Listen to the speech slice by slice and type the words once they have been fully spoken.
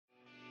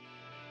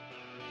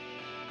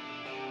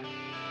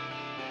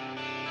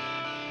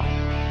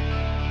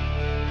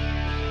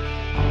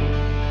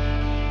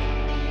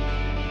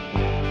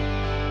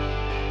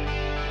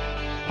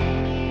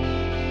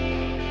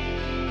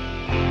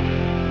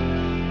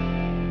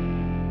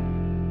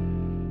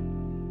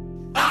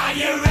Are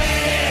you ready?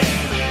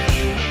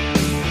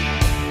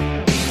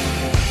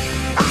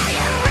 Are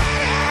you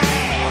ready?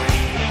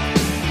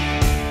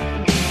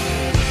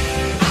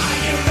 Are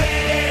you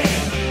ready?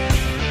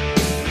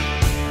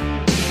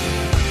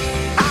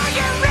 Are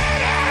you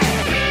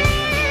ready?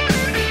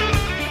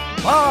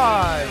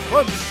 Live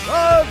from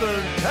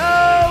Southern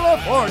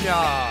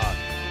California,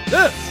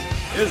 this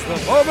is the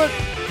moment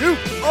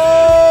you've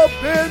all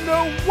been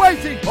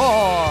waiting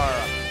for.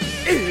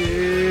 It's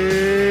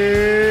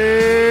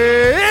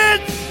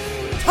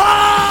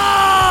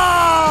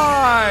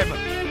time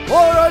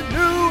for a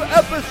new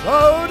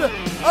episode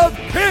of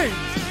Kings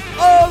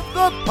of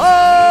the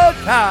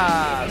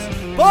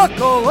Podcast.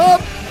 Buckle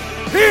up,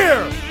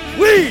 here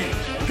we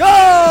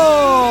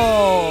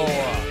go!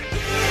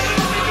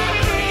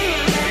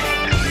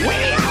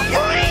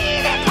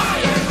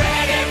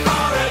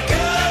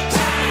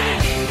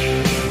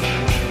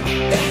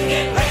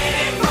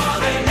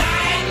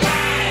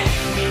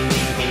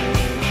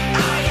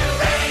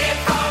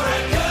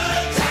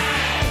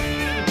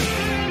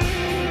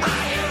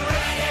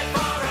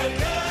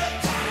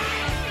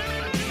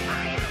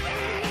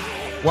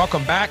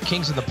 Welcome back,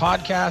 Kings of the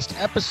Podcast,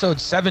 episode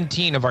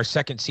 17 of our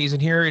second season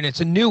here. And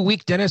it's a new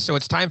week, Dennis, so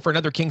it's time for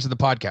another Kings of the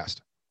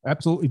Podcast.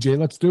 Absolutely, Jay.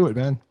 Let's do it,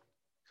 man.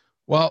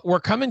 Well, we're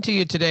coming to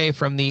you today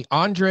from the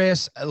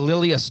Andres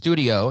Lilia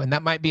studio, and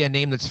that might be a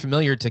name that's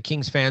familiar to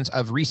Kings fans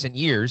of recent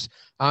years.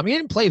 He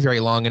didn't play very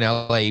long in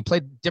LA. He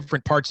played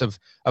different parts of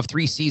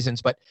 3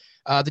 seasons, but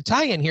the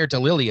tie-in here to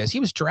Lilia is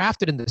he was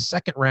drafted in the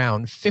second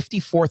round,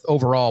 54th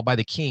overall by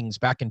the Kings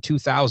back in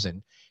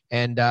 2000.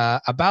 And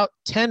about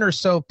 10 or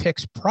so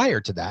picks prior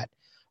to that,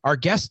 our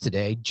guest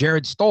today,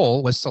 Jarrett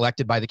Stoll, was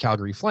selected by the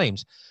Calgary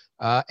Flames.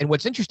 And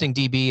what's interesting,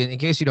 DB, in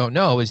case you don't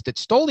know, is that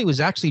Stoley was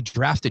actually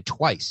drafted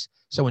twice.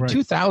 So in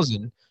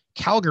 2000,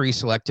 Calgary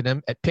selected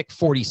him at pick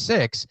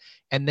 46.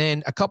 And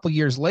then a couple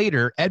years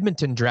later,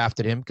 Edmonton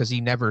drafted him because he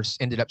never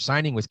ended up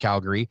signing with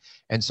Calgary.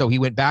 And so he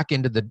went back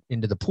into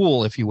the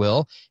pool, if you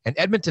will. And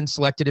Edmonton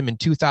selected him in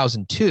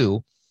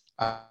 2002.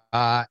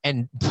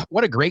 And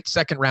what a great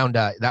second round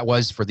that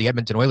was for the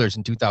Edmonton Oilers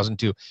in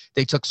 2002.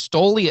 They took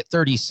Stoley at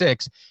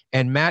 36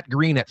 and Matt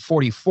Green at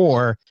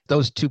 44.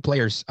 Those two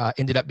players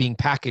ended up being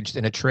packaged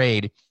in a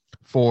trade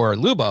for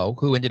Lubo,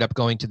 who ended up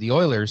going to the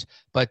Oilers.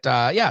 But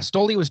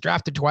Stoley was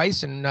drafted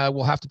twice, and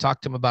we'll have to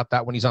talk to him about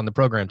that when he's on the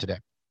program today.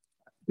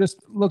 Just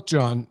look,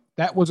 John,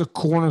 that was a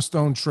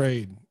cornerstone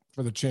trade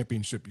for the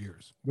championship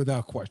years,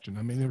 without question.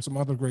 I mean, there were some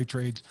other great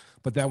trades,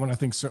 but that one I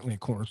think certainly a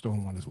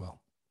cornerstone one as well.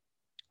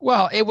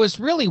 Well, it was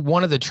really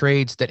one of the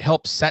trades that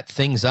helped set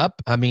things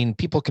up. I mean,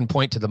 people can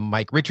point to the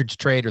Mike Richards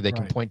trade, or they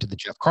can point to the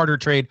Jeff Carter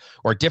trade,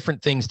 or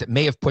different things that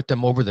may have put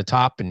them over the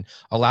top and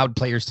allowed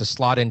players to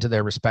slot into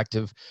their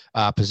respective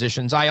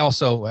positions. I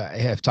also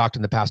have talked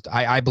in the past.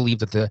 I believe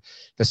that the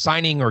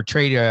signing or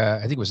trade,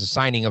 I think it was a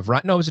signing of,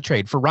 it was a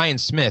trade for Ryan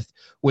Smith,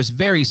 was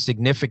very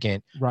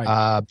significant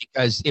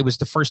because it was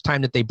the first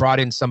time that they brought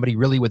in somebody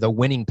really with a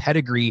winning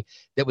pedigree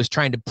that was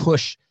trying to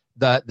push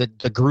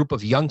the group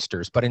of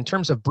youngsters. But in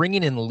terms of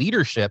bringing in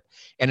leadership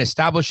and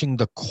establishing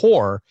the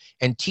core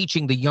and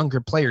teaching the younger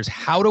players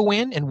how to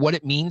win and what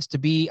it means to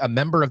be a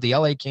member of the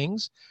LA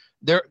Kings,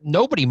 there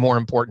nobody more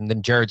important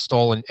than Jarrett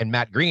Stoll and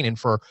Matt Green. And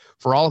for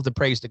all of the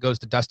praise that goes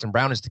to Dustin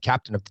Brown as the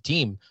captain of the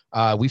team,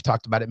 we've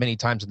talked about it many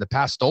times in the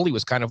past. Stoley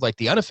was kind of like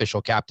the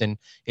unofficial captain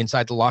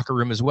inside the locker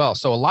room as well.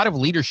 So a lot of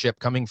leadership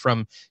coming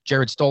from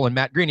Jarrett Stoll and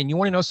Matt Green. And you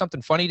want to know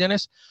something funny,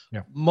 Dennis?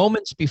 Yeah.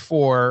 Moments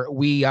before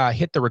we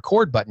hit the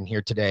record button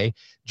here today,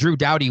 Drew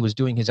Doughty was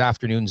doing his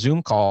afternoon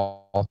Zoom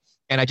call.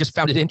 And I just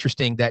found it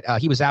interesting that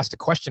he was asked a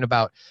question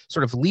about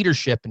sort of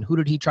leadership and who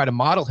did he try to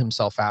model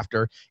himself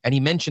after. And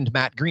he mentioned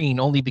Matt Green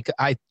only because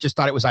I just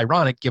thought it was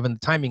ironic given the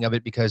timing of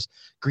it, because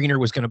Greener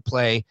was going to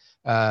play,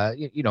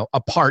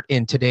 a part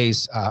in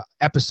today's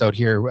episode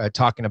here,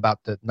 talking about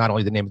not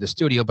only the name of the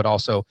studio, but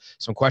also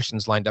some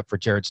questions lined up for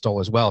Jarrett Stoll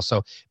as well.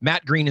 So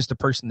Matt Green is the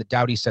person that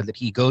Doughty said that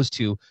he goes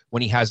to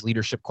when he has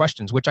leadership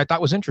questions, which I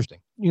thought was interesting.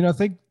 I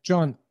think,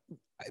 John,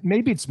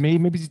 maybe it's me,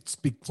 maybe it's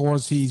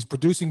because he's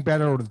producing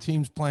better or the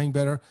team's playing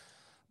better.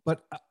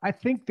 But I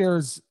think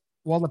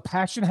while the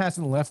passion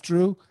hasn't left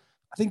Drew,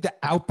 I think the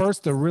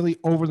outbursts, the really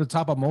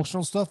over-the-top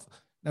emotional stuff,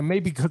 now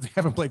maybe because they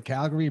haven't played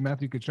Calgary and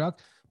Matthew Tkachuk,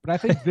 but I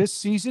think this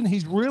season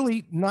he's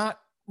really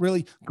not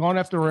really gone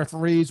after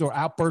referees or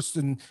outbursts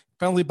in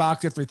penalty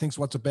box after he thinks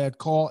what's a bad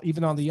call,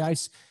 even on the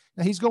ice.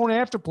 Now he's going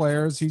after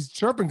players. He's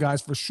chirping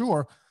guys for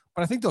sure.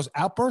 But I think those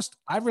outbursts,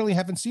 I really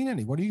haven't seen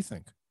any. What do you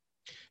think?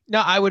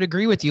 No, I would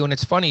agree with you. And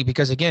it's funny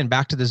because, again,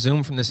 back to the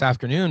Zoom from this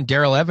afternoon,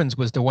 Daryl Evans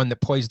was the one that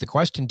posed the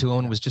question to him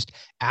and was just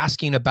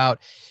asking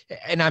about,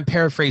 and I'm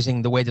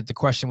paraphrasing the way that the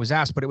question was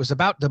asked, but it was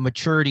about the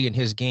maturity in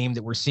his game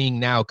that we're seeing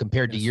now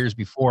compared to years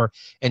before.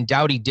 And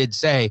Doughty did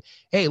say,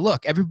 hey,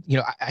 look,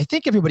 I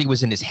think everybody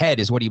was in his head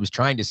is what he was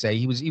trying to say.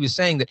 He was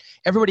saying that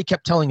everybody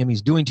kept telling him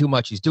he's doing too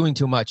much.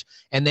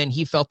 And then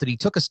he felt that he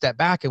took a step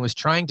back and was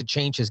trying to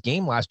change his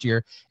game last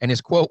year. And his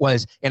quote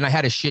was, and I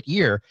had a shit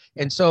year.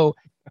 And so,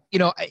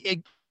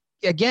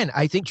 again,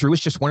 I think Drew is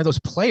just one of those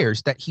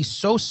players that he's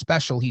so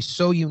special. He's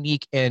so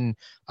unique. And,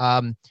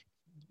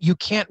 you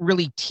can't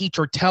really teach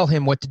or tell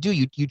him what to do.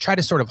 You try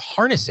to sort of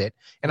harness it.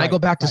 And I go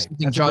back to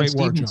something That's John a great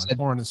word, Stevens John. said.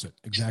 Harness it.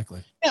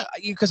 Exactly. Yeah,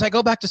 because I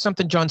go back to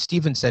something John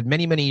Stevens said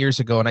many, many years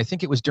ago, and I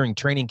think it was during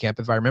training camp,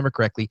 if I remember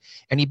correctly.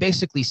 And he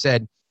basically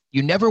said,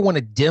 you never want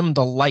to dim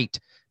the light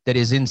that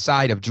is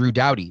inside of Drew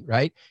Doughty,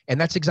 right? And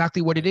that's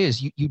exactly what it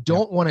is. You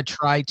don't want to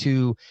try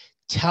to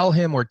tell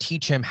him or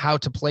teach him how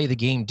to play the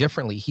game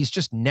differently. He's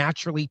just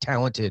naturally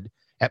talented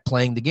at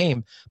playing the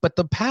game. But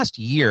the past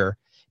year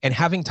and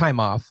having time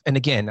off, and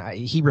again,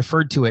 he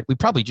referred to it, we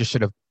probably just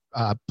should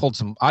have pulled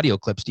some audio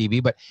clips, Stevie,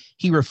 but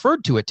he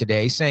referred to it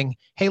today saying,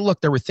 hey, look,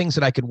 there were things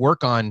that I could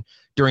work on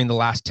during the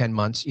last 10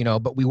 months,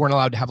 but we weren't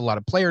allowed to have a lot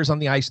of players on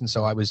the ice. And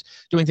so I was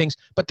doing things.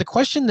 But the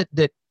question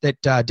that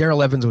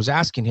Daryl Evans was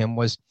asking him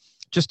was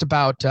just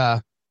about,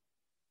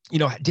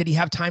 did he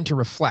have time to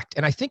reflect?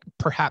 And I think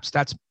perhaps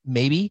that's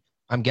maybe,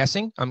 I'm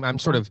guessing, I'm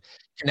sort of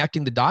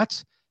connecting the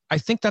dots. I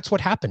think that's what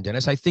happened,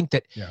 Dennis. I think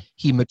that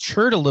he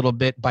matured a little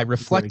bit by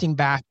reflecting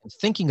back and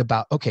thinking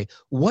about, okay,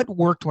 what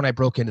worked when I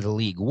broke into the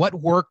league? What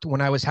worked when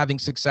I was having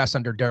success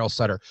under Daryl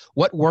Sutter?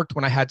 What worked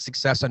when I had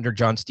success under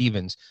John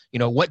Stevens?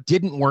 What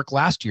didn't work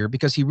last year,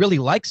 because he really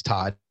likes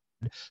Todd.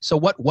 So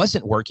what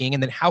wasn't working?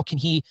 And then how can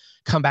he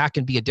come back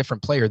and be a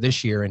different player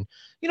this year? And,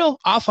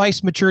 off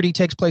ice maturity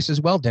takes place as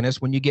well, Dennis,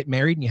 when you get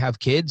married and you have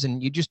kids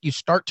and you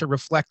start to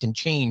reflect and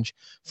change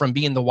from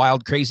being the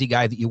wild, crazy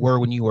guy that you were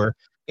when you were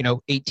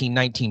 18,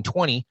 19,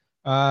 20,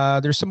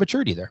 there's some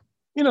maturity there.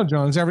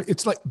 John,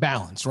 it's like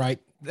balance, right?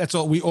 That's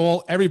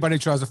all everybody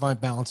tries to find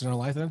balance in their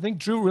life. And I think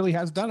Drew really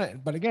has done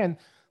it. But again,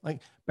 like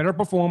better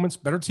performance,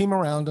 better team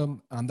around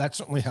him. That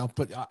certainly helped,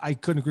 but I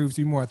couldn't agree with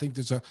you more. I think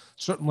there's a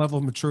certain level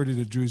of maturity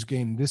to Drew's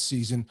game this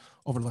season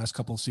over the last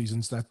couple of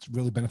seasons that's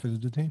really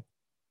benefited the team.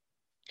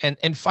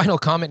 And final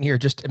comment here,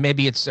 just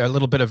maybe it's a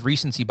little bit of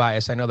recency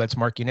bias. I know that's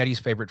Mark Unetti's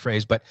favorite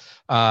phrase, but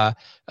a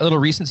little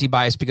recency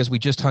bias because we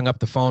just hung up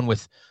the phone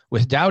with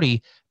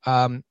Doughty.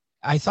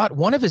 I thought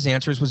one of his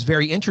answers was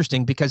very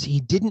interesting because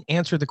he didn't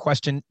answer the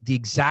question the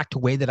exact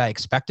way that I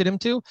expected him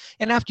to.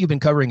 And after you've been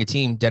covering a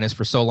team, Dennis,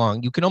 for so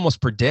long, you can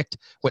almost predict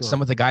what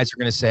some of the guys are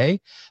going to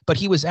say. But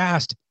he was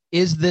asked,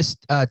 is this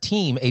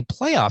team a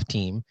playoff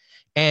team?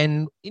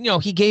 And,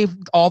 he gave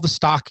all the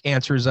stock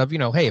answers of,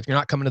 hey, if you're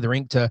not coming to the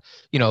rink to,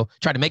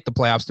 try to make the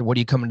playoffs, then what are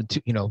you coming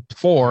to,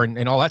 for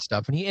and all that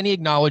stuff. And he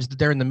acknowledged that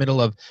they're in the middle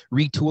of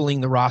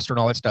retooling the roster and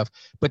all that stuff.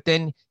 But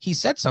then he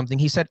said something.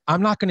 He said,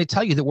 I'm not going to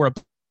tell you that we're a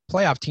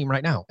playoff team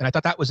right now. And I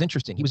thought that was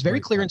interesting. He was very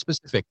clear and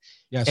specific.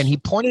 Yes. And he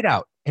pointed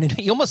out, and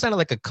he almost sounded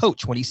like a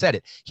coach when he said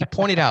it. He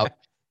pointed out,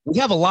 we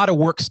have a lot of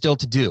work still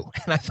to do.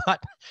 And I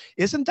thought,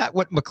 isn't that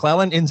what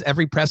McClellan ends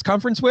every press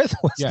conference with?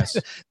 Yes.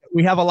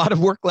 We have a lot of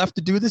work left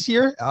to do this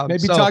year.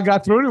 Maybe Todd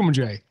got through to him,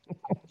 Jay.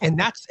 and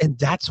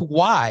that's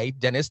why,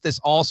 Dennis, this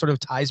all sort of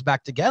ties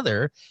back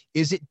together,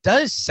 is it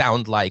does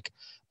sound like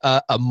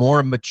a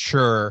more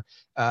mature,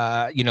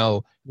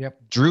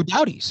 Drew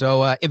Doughty.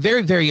 So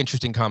very, very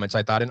interesting comments,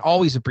 I thought, and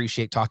always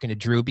appreciate talking to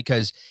Drew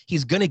because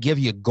he's going to give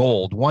you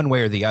gold one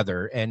way or the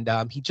other. And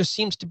he just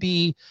seems to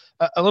be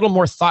a little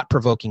more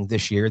thought-provoking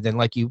this year than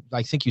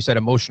I think you said,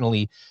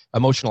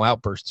 emotional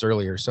outbursts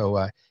earlier.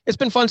 So it's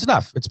been fun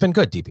stuff. It's been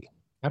good, DB.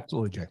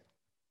 Absolutely, Jay.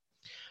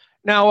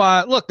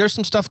 Now, look, there's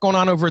some stuff going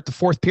on over at the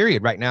fourth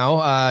period right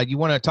now. You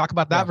want to talk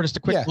about that for just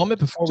a quick moment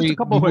before we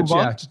move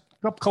on?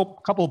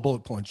 Couple of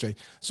bullet points, Jay.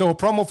 So a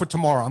promo for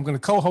tomorrow. I'm going to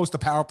co-host a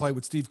Power Play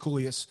with Steve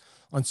Kouleas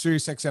on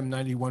Sirius XM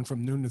 91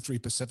 from noon to 3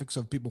 Pacific.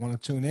 So if people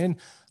want to tune in,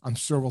 I'm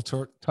sure we'll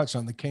touch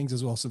on the Kings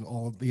as well as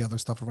all of the other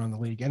stuff around the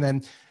league. And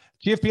then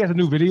TFP has a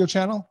new video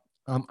channel.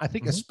 I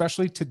think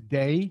especially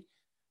today,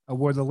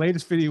 where the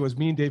latest video was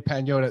me and Dave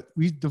Pagnotta,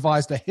 we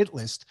devised a hit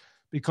list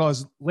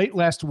because late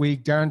last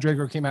week, Darren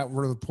Drager came out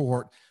with a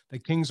report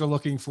that Kings are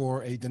looking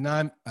for a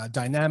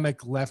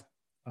dynamic left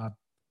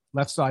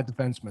side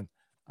defenseman.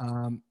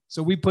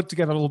 So we put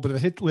together a little bit of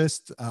a hit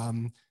list.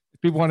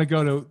 If people want to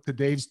go to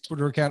Dave's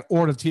Twitter account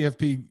or the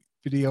TFP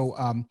video,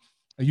 a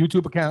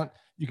YouTube account,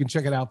 you can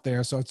check it out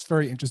there. So it's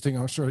very interesting.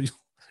 I'm sure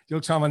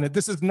you'll chime on it.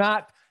 This is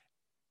not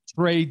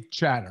trade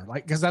chatter,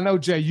 because I know,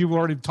 Jay, you've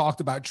already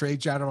talked about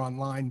trade chatter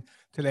online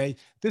today.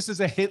 This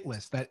is a hit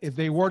list that if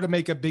they were to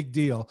make a big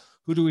deal,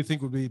 who do we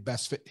think would be the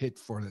best hit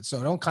for it?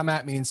 So don't come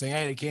at me and say,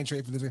 hey, they can't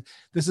trade for this.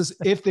 This is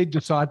if they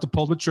decide to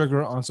pull the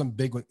trigger on some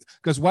big one.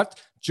 Because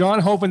what John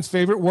Hoven's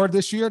favorite word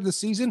this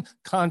season,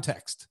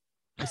 context.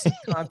 This is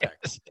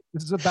context.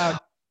 This is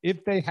about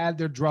if they had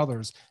their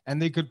druthers and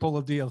they could pull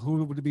a deal,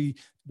 who would it be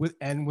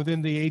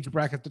within the age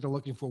bracket that they're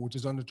looking for, which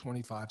is under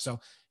 25. So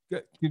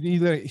you can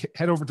either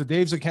head over to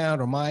Dave's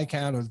account or my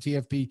account or the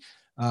TFP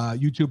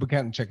YouTube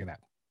account and check it out.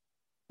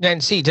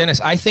 And see,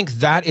 Dennis, I think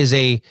that is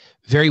a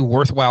very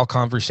worthwhile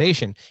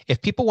conversation. If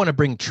people want to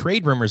bring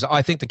trade rumors,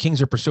 I think the Kings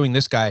are pursuing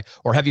this guy,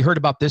 or have you heard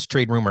about this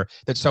trade rumor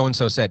that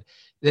so-and-so said?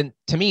 Then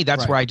to me,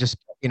 that's where I just,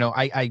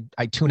 I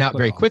tune out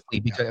very quickly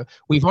because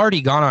we've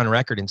already gone on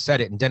record and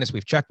said it. And Dennis,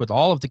 we've checked with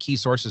all of the key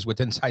sources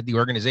inside the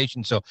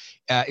organization. So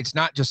it's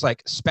not just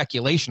like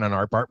speculation on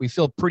our part. We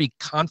feel pretty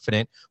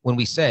confident when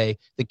we say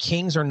the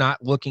Kings are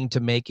not looking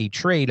to make a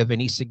trade of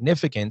any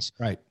significance.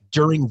 Right.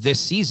 during this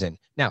season.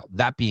 Now,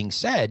 that being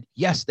said,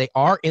 yes, they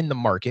are in the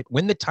market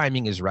when the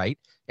timing is right.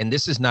 And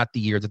this is not the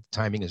year that the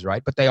timing is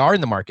right, but they are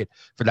in the market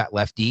for that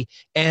lefty.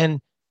 And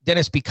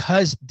Dennis,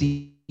 because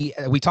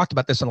we talked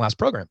about this in the last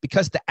program,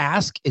 because the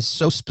ask is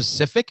so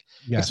specific,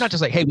 Yes. it's not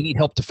just like, hey, we need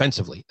help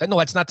defensively. No,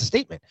 that's not the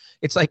statement.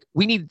 It's like,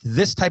 we need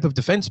this type of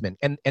defenseman.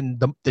 And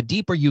the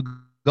deeper you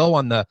go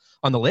on the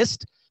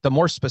list, the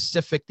more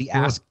specific the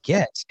ask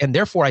gets. And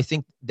therefore, I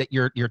think that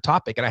your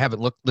topic, and I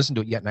haven't listened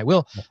to it yet, and I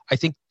will, I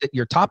think that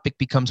your topic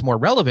becomes more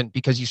relevant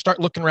because you start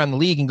looking around the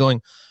league and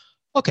going,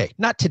 okay,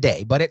 not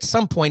today, but at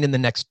some point in the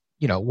next,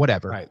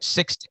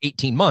 6 to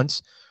 18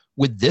 months,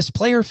 would this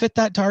player fit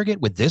that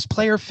target? Would this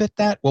player fit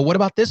that? Well, what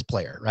about this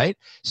player, right?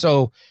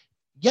 So,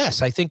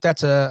 yes, I think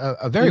that's a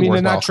very You mean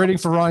they're worthwhile. not trading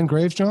for Ryan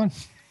Graves, John?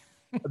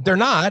 They're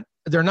not.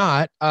 They're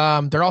not.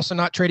 They're also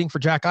not trading for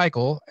Jack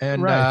Eichel,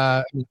 and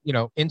Right.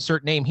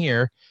 insert name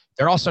here.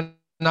 They're also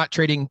not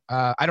trading.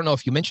 I don't know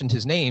if you mentioned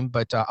his name,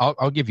 but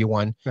I'll give you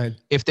one. Right.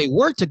 If they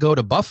were to go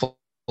to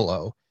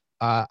Buffalo,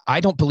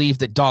 I don't believe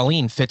that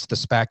Dahlin fits the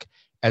spec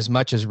as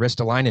much as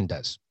Ristolainen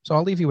does. So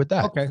I'll leave you with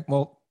that. Okay.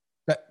 Well,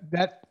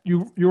 that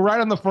you're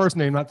right on the first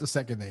name, not the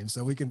second name.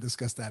 So we can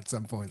discuss that at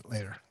some point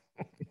later.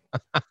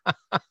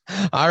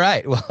 All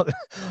right. Well,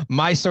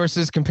 my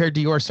sources compared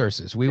to your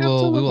sources. We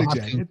will Absolutely,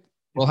 have Jay. to.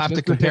 We'll have to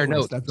Just the compare hit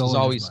list. notes. That's Which is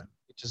always fun.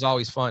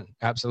 always fun.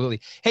 Absolutely.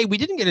 Hey, we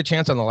didn't get a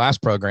chance on the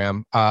last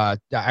program.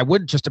 I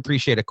would just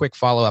appreciate a quick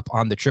follow up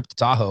on the trip to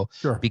Tahoe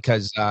Sure.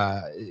 because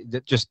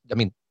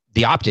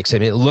the optics,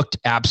 it looked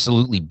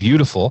absolutely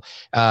beautiful.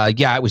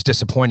 It was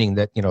disappointing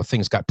that,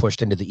 things got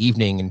pushed into the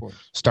evening and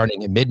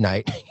starting at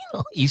midnight,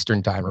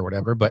 Eastern time or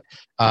whatever. But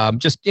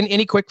just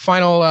any quick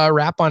final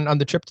wrap on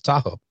the trip to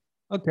Tahoe.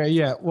 Okay.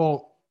 Yeah.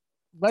 Well,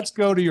 let's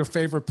go to your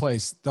favorite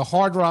place, the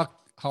Hard Rock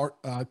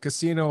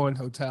Casino and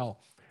Hotel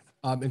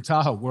in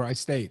Tahoe, where I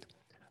stayed.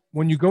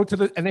 When you go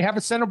to and they have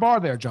a center bar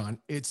there, John.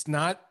 It's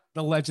not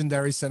the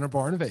legendary center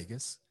bar in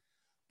Vegas,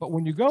 but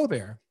when you go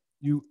there,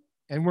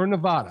 and we're in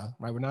Nevada,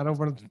 right? We're not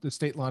over the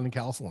state line in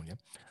California.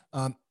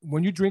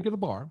 When you drink at the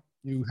bar,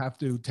 you have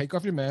to take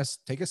off your mask,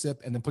 take a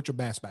sip, and then put your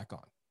mask back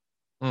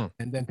on,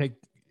 and then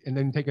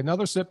take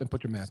another sip and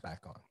put your mask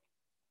back on.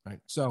 Right.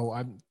 So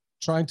I'm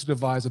trying to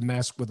devise a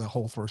mask with a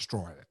hole for a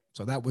straw in it.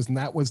 So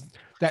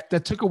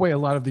that took away a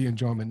lot of the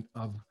enjoyment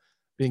of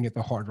being at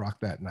the Hard Rock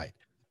that night.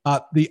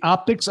 The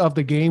optics of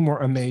the game were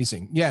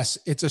amazing. Yes,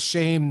 it's a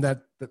shame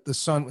that the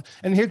sun.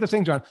 And here's the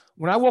thing, John.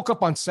 When I woke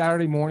up on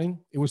Saturday morning,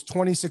 it was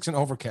 26 and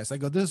overcast. I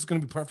go, this is going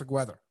to be perfect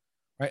weather,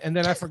 right? And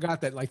then I forgot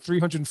that like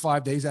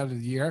 305 days out of the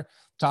year,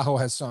 Tahoe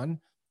has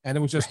sun, and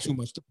it was just too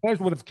much. The players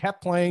would have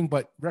kept playing,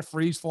 but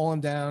referees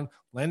falling down,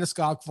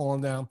 Landeskog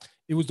falling down.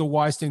 It was the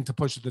wise thing to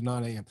push it to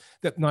 9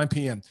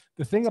 p.m.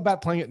 The thing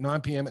about playing at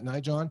 9 p.m. at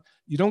night, John,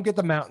 you don't get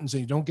the mountains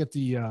and you don't get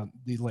the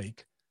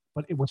lake.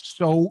 But it was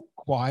so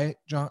quiet,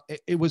 John.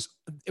 It was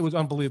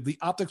unbelievable. The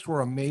optics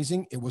were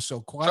amazing. It was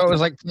so quiet. So it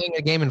was like playing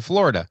a game in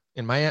Florida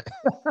in Miami.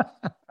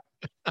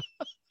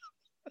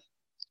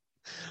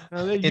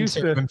 No, they used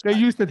to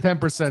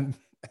 10%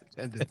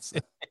 attendance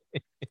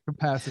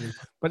capacity,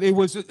 but it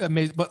was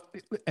amazing.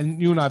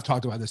 And you and I have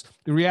talked about this.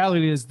 The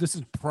reality is this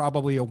is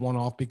probably a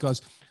one-off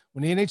because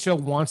when the NHL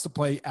wants to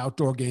play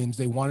outdoor games,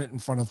 they want it in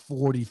front of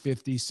 40,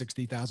 50,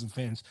 60,000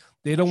 fans.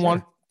 They don't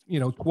want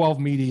 12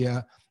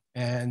 media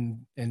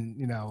and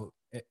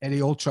Eddie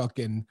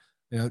Olchuk and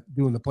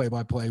doing the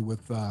play-by-play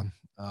with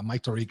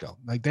Mike Tirico.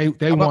 Like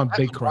they want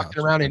big crowds.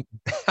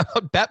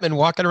 Bettman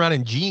walking around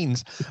in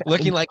jeans,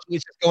 looking like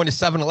he's just going to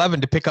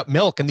 7-Eleven to pick up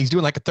milk, and he's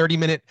doing like a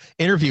 30-minute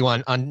interview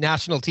on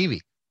national TV.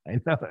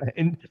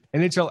 In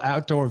NHL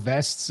outdoor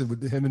vests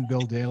with him and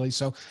Bill Daly.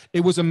 So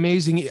it was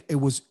amazing. It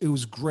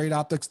was great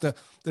optics. The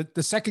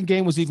second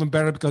game was even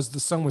better because the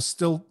sun was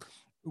still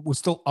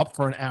up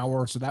for an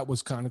hour, so that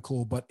was kind of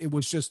cool. But it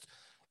was just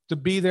to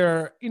be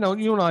there.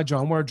 You and I,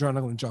 John, we're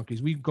adrenaline junkies.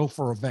 We go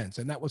for events,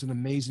 and that was an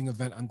amazing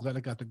event. I'm glad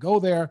I got to go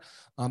there.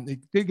 It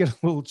did get a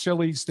little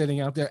chilly standing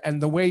out there, and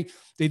the way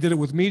they did it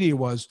with media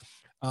was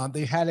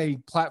they had a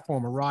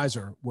platform, a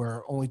riser,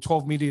 where only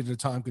 12 media at a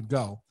time could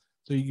go.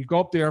 So you go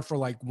up there for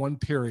like one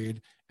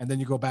period, and then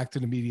you go back to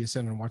the media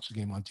center and watch the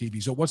game on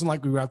TV. So it wasn't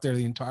like we were out there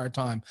the entire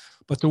time.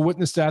 But to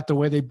witness that, the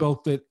way they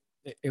built it,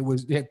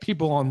 they had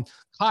people on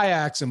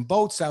kayaks and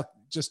boats out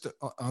just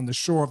on the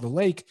shore of the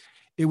lake.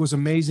 It was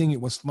amazing. It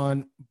was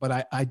fun.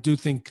 But I do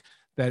think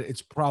that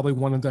it's probably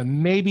one of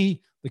them.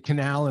 Maybe the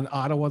Canal in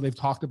Ottawa, they've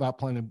talked about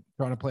trying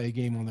to play a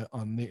game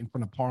in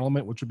front of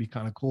Parliament, which would be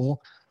kind of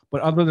cool. But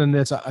other than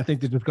this, I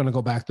think they're just going to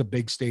go back to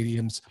big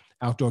stadiums,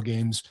 outdoor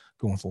games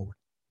going forward.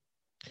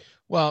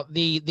 Well,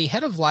 the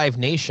head of Live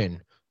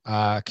Nation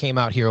came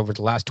out here over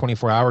the last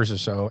 24 hours or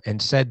so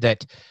and said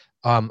that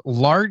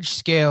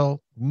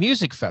large-scale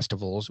music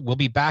festivals will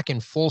be back in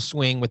full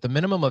swing with a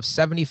minimum of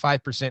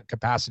 75%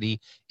 capacity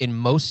in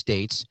most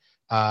states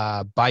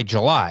by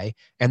July,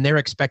 and they're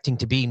expecting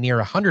to be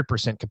near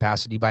 100%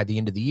 capacity by the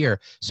end of the year.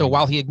 So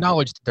while he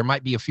acknowledged that there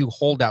might be a few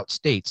holdout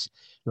states,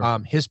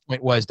 Sure. His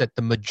point was that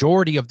the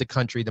majority of the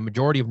country, the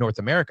majority of North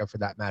America, for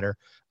that matter,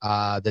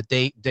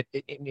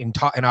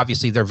 and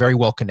obviously they're very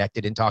well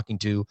connected in talking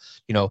to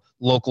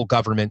local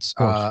governments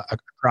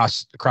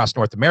across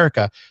North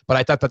America. But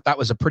I thought that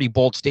was a pretty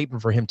bold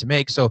statement for him to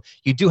make. So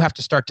you do have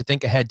to start to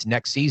think ahead to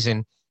next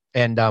season.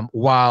 And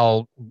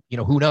while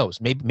who knows,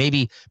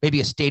 maybe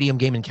a stadium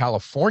game in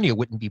California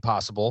wouldn't be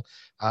possible.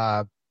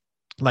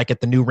 Like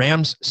at the new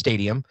Rams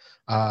stadium,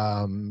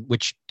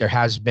 which there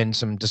has been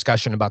some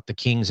discussion about the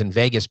Kings in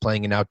Vegas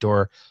playing an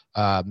outdoor,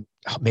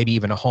 maybe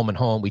even a home and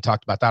home. We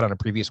talked about that on a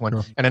previous one.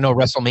 Sure. And I know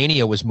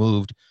WrestleMania was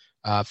moved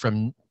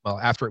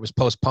after it was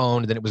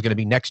postponed, then it was going to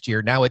be next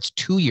year. Now it's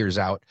 2 years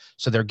out.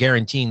 So they're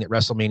guaranteeing that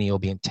WrestleMania will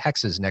be in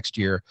Texas next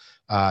year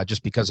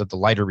just because of the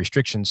lighter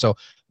restrictions. So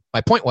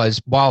my point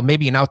was, while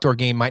maybe an outdoor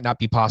game might not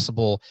be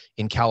possible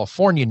in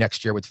California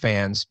next year with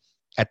fans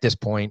at this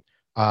point,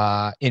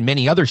 in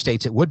many other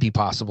states, it would be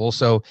possible.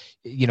 So,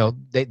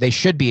 they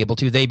should be able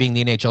to, they being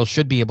the NHL,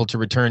 should be able to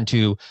return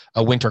to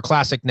a Winter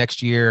Classic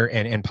next year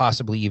and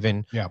possibly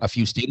even a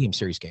few Stadium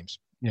Series games.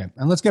 Yeah.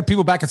 And let's get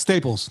people back at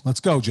Staples. Let's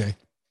go, Jay.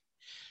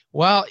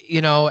 Well,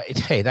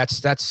 hey,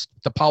 that's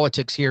the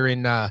politics here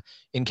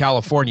in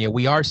California.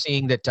 We are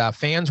seeing that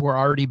fans were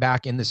already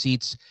back in the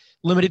seats.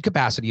 Limited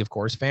capacity, of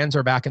course. Fans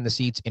are back in the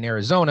seats in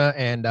Arizona,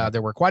 and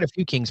there were quite a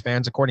few Kings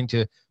fans, according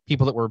to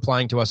people that were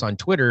replying to us on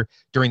Twitter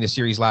during the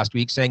series last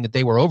week, saying that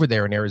they were over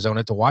there in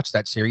Arizona to watch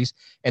that series.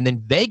 And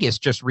then Vegas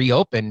just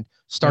reopened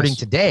starting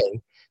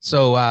today.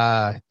 So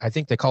I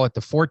think they call it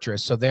the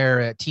Fortress. So they're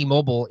at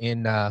T-Mobile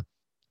in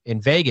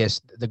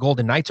Vegas. The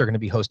Golden Knights are going to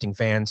be hosting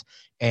fans,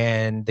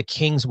 and the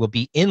Kings will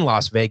be in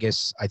Las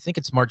Vegas. I think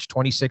it's March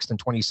 26th and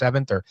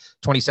 27th, or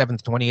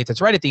 27th, 28th.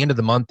 It's right at the end of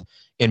the month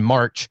in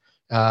March.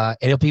 And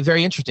it'll be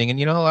very interesting.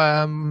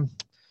 And,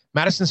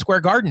 Madison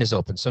Square Garden is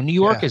open. So New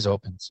York is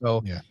open.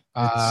 So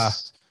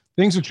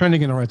things are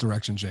trending in the right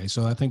direction, Jay.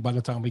 So I think by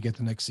the time we get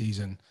to next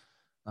season,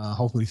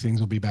 hopefully things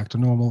will be back to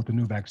normal with the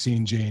new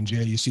vaccine,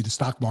 J&J. You see the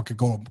stock market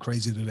going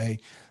crazy today.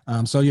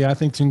 I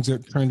think things are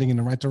trending in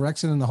the right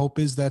direction. And the hope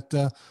is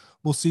that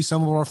we'll see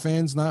some of our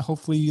fans,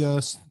 hopefully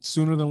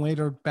sooner than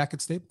later, back at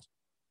Staples.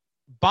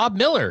 Bob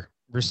Miller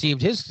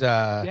received his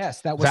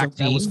that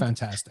was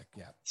fantastic.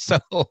 Yeah.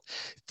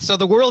 So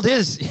the world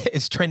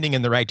is trending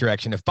in the right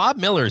direction. If Bob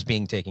Miller is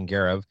being taken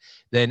care of,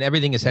 then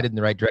everything is headed in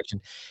the right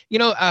direction.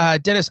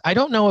 Dennis, I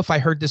don't know if I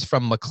heard this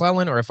from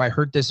McClellan or if I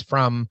heard this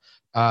from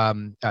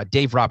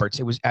Dave Roberts.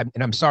 It was, and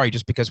I'm sorry,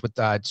 just because with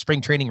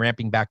spring training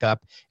ramping back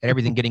up and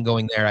everything getting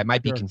going there, I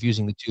might be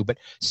confusing the two, but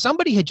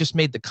somebody had just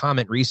made the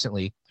comment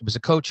recently. It was a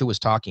coach who was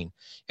talking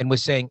and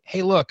was saying,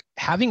 hey, look,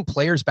 having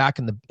players back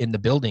in the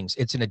buildings,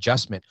 it's an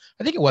adjustment.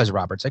 I think it was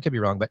Roberts. I could be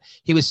wrong, but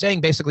he was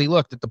saying basically,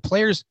 look, that the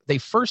players, they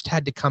first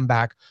had to come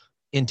back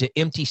into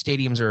empty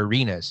stadiums or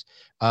arenas.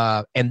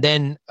 And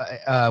then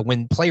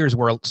when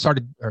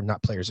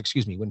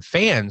when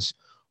fans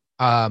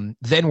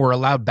then were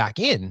allowed back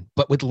in,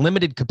 but with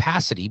limited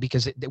capacity,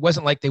 because it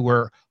wasn't like they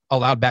were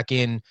allowed back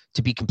in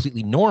to be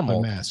completely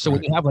normal.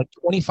 When you have like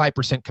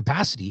 25%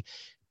 capacity,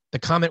 the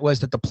comment was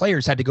that the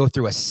players had to go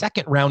through a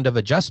second round of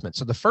adjustments.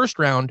 So the first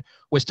round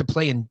was to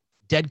play in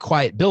dead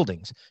quiet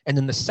buildings. And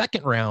then the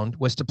second round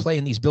was to play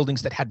in these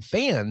buildings that had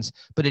fans,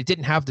 but it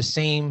didn't have the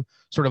same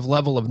sort of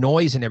level of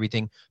noise and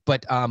everything.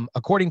 But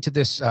according to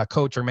this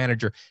coach or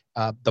manager,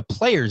 the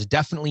players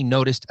definitely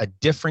noticed a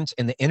difference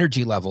in the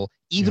energy level,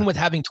 even with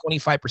having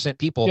 25%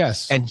 people.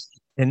 Yes. And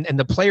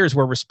the players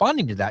were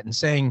responding to that and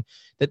saying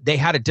that they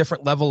had a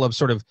different level of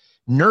sort of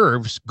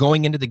nerves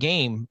going into the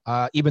game,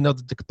 even though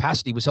the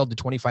capacity was held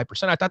to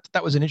 25%. I thought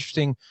that was an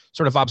interesting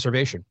sort of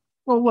observation.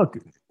 Well, look,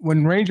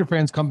 when Ranger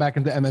fans come back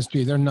into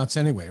MSG, they're nuts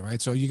anyway,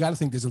 right? So you got to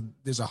think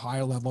there's a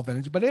higher level of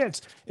energy, but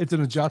it's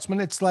an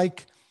adjustment.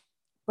 It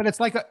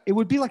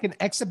would be like an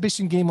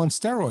exhibition game on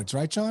steroids,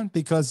 right, John?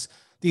 Because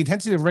the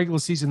intensity of regular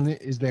season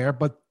is there,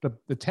 but the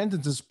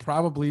attendance is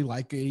probably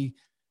like a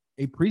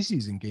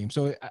preseason game.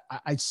 So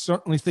I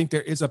certainly think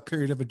there is a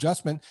period of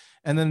adjustment.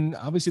 And then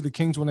obviously the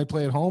Kings, when they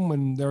play at home,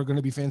 when there are going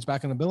to be fans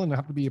back in the building, there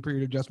have to be a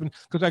period of adjustment.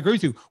 Because I agree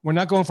with you, we're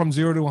not going from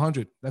 0 to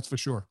 100. That's for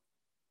sure.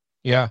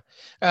 Yeah.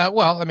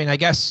 Well, I mean, I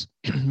guess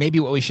maybe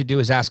what we should do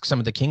is ask some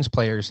of the Kings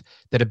players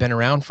that have been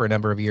around for a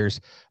number of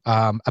years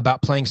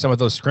about playing some of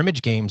those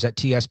scrimmage games at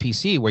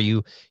TSPC, where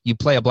you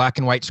play a black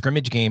and white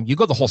scrimmage game. You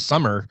go the whole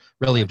summer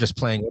really of just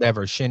playing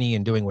whatever, shinny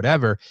and doing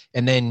whatever.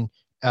 And then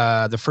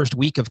the first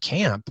week of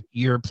camp,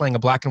 you're playing a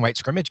black and white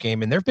scrimmage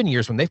game. And there've been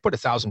years when they've put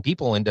 1,000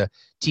 people into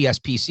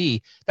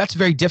TSPC. That's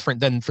very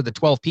different than for the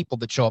 12 people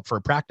that show up for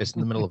a practice in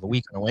the middle of a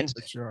week on a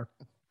Wednesday. Sure.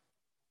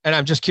 And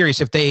I'm just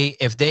curious if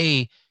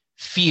they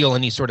feel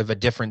any sort of a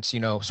difference,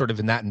 sort of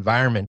in that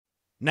environment.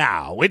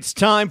 Now it's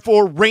time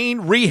for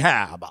Rain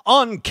Rehab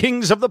on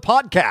Kings of the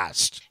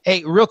Podcast.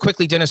 Hey, real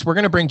quickly, Dennis, we're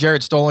going to bring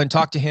Jared Stoll,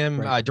 talk to him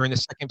during the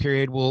second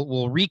period.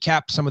 We'll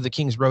recap some of the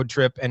Kings road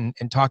trip and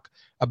talk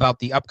about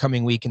the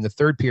upcoming week in the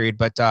third period.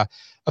 But a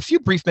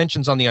few brief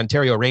mentions on the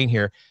Ontario Reign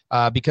here,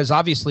 because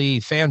obviously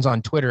fans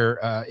on Twitter,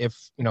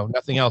 if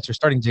nothing else, are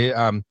starting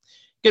to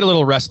get a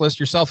little restless,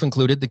 yourself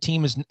included. The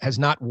team has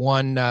not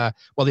won.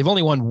 Well, they've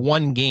only won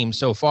one game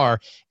so far,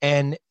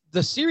 and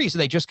the series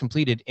they just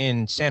completed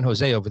in San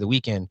Jose over the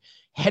weekend.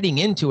 Heading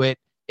into it,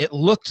 it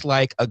looked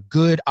like a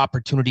good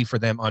opportunity for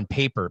them on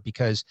paper,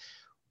 because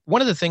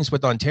one of the things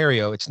with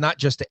Ontario, it's not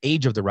just the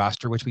age of the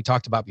roster, which we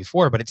talked about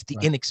before, but it's the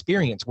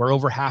inexperience, where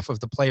over half of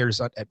the players,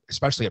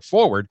 especially at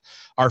forward,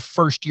 are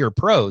first-year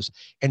pros.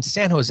 And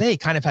San Jose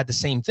kind of had the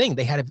same thing.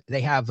 They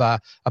have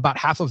about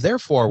half of their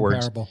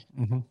forwards. Comparable.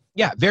 Mm-hmm.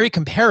 Yeah, very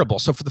comparable.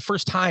 So for the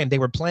first time, they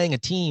were playing a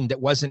team that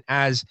wasn't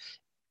as,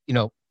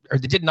 or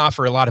that didn't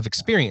offer a lot of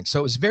experience. So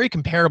it was very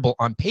comparable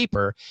on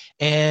paper,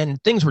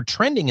 and things were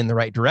trending in the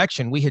right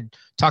direction. We had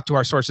talked to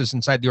our sources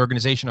inside the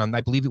organization on, I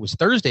believe it was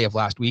Thursday of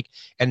last week,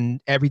 and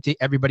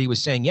everybody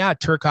was saying, yeah,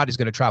 Turcotte is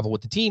going to travel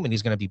with the team and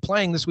he's going to be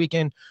playing this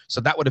weekend. So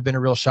that would have been a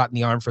real shot in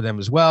the arm for them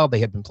as well. They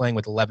had been playing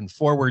with 11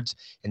 forwards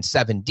and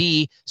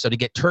 7D. So to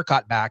get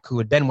Turcotte back, who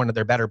had been one of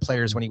their better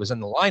players when he was in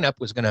the lineup,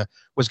 was going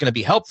to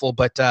be helpful.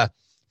 But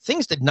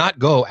things did not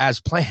go as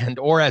planned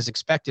or as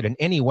expected in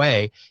any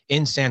way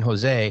in San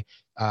Jose.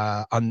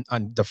 On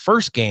the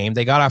first game,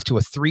 they got off to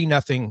a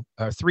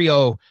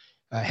 3-0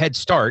 head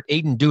start.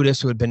 Aiden Dudas,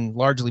 who had been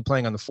largely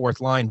playing on the fourth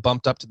line,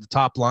 bumped up to the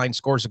top line,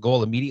 scores a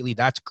goal immediately.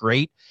 That's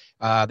great.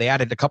 They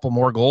added a couple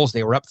more goals.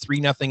 They were up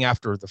 3-0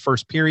 after the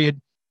first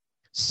period.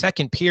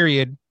 Second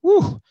period,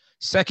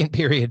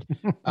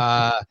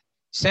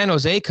 San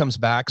Jose comes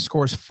back,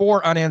 scores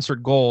 4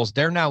 unanswered goals.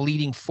 They're now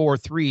leading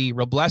 4-3.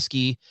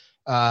 Wroblewski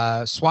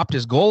swapped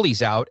his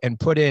goalies out and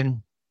put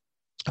in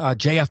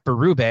JF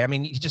Berube. I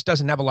mean, he just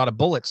doesn't have a lot of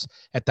bullets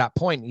at that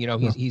point.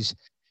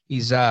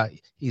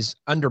 He's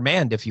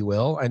undermanned, if you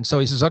will. And so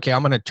he says, okay,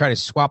 I'm going to try to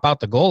swap out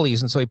the goalies.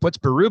 And so he puts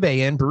Berube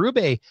in.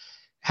 Berube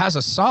has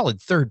a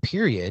solid third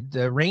period.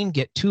 The Reign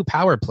get 2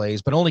 power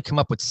plays, but only come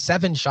up with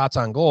 7 shots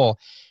on goal.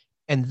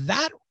 And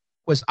that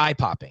was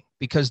eye-popping,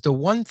 because the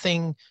one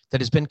thing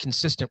that has been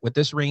consistent with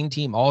this Reign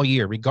team all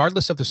year,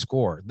 regardless of the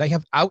score, they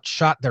have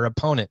outshot their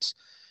opponents,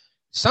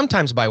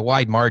 sometimes by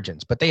wide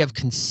margins, but they have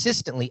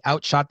consistently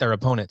outshot their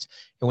opponents.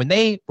 And when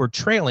they were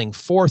trailing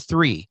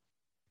 4-3,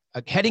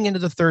 heading into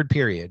the third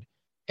period,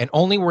 and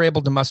only were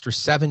able to muster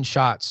 7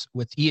 shots,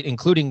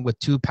 including with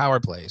 2 power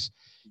plays,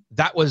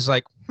 that was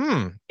like,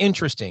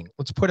 interesting.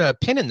 Let's put a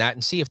pin in that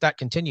and see if that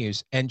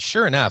continues. And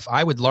sure enough,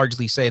 I would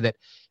largely say that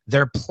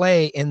their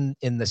play in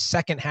the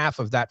second half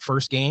of that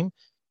first game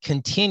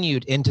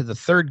continued into the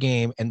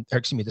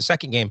the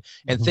second game,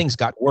 and things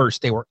got worse.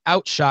 They were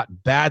outshot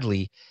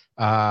badly.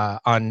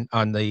 On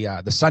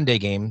the Sunday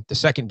game, the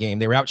second game,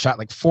 they were outshot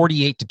like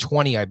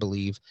 48-20, I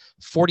believe.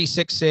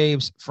 46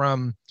 saves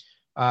from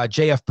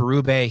JF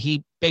Berube.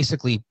 He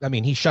basically,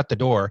 he shut the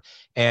door,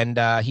 and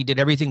he did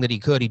everything that he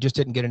could. He just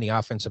didn't get any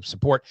offensive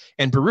support.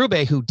 And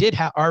Berube, who did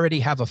already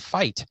have a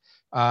fight,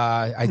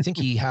 I think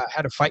he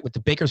had a fight with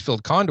the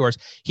Bakersfield Condors.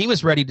 He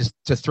was ready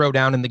to throw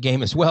down in the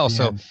game as well. Yeah.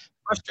 So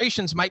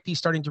frustrations might be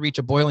starting to reach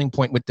a boiling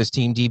point with this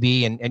team,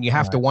 DB, and you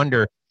have to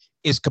wonder,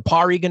 is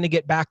Kupari going to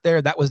get back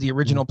there? That was the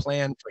original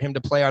plan for him to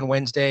play on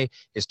Wednesday.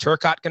 Is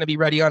Turcotte going to be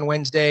ready on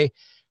Wednesday?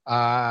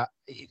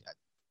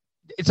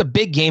 It's a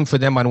big game for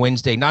them on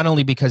Wednesday, not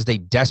only because they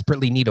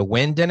desperately need a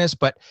win, Dennis,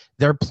 but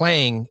they're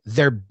playing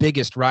their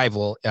biggest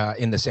rival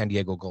in the San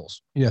Diego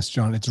Gulls. Yes,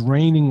 John, it's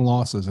raining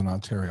losses in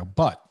Ontario.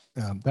 But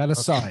that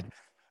aside,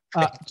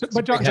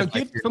 but John,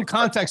 give some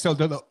context,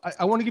 though.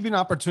 I want to give you an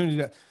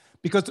opportunity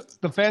because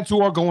the fans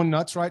who are going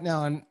nuts right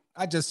now, and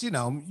I just, you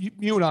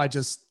and I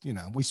just,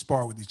 we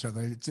spar with each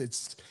other.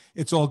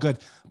 It's all good.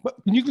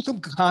 But can you give some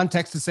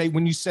context to say,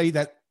 when you say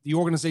that the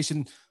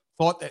organization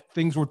thought that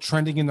things were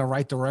trending in the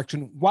right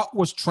direction, what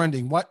was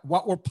trending? What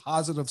were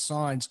positive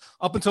signs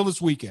up until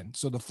this weekend?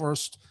 So the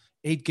first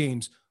 8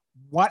 games,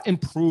 what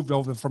improved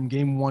over from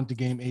game 1 to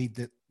game 8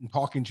 that, in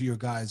talking to your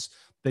guys,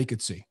 they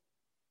could see?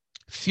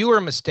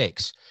 Fewer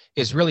mistakes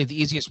is really the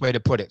easiest way to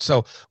put it.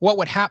 So what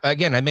would happen,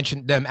 again, I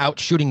mentioned them out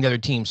shooting the other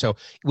team. So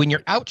when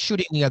you're out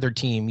shooting the other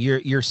team,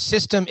 your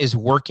system is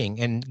working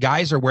and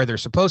guys are where they're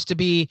supposed to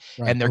be,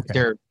 right,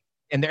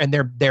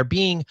 and they're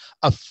being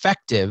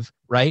effective,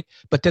 right?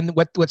 But then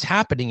what's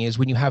happening is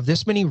when you have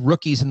this many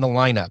rookies in the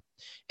lineup,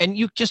 and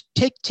you just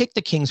take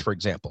the Kings, for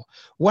example.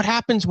 What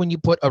happens when you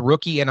put a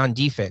rookie in on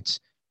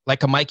defense,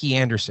 like a Mikey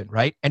Anderson,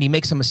 right? And he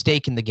makes a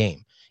mistake in the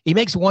game. He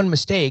makes one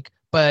mistake,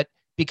 but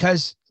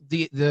because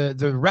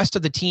the rest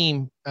of the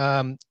team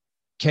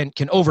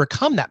can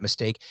overcome that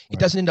mistake, it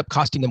doesn't end up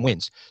costing them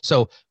wins.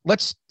 So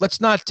let's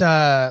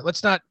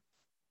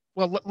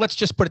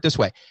just put it this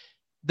way.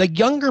 The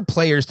younger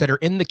players that are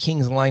in the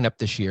Kings lineup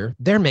this year,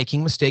 they're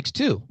making mistakes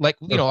too. Like,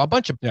 a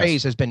bunch of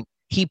praise has been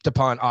heaped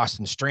upon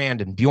Austin Strand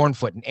and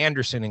Bjornfoot and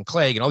Anderson and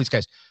Clegg and all these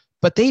guys,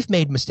 but they've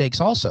made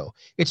mistakes also.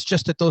 It's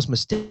just that those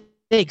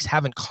mistakes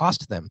haven't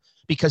cost them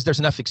because there's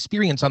enough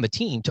experience on the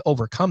team to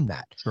overcome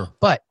that. Sure.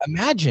 But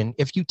imagine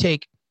if you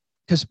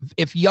because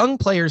if young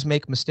players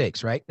make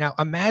mistakes, right? Now,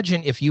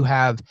 imagine if you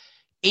have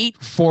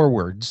 8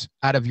 forwards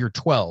out of your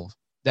 12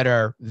 that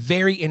are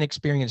very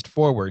inexperienced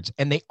forwards,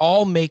 and they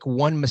all make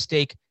one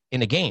mistake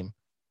in a game,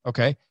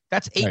 okay?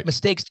 That's 8 Right.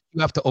 mistakes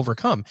you have to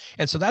overcome.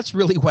 And so that's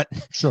really what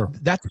Sure.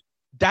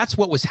 that's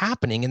what was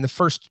happening in the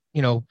first,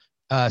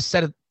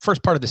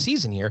 first part of the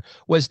season here,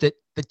 was that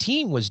the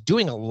team was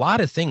doing a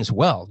lot of things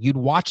well. You'd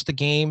watch the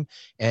game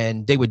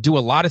and they would do a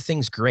lot of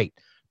things great.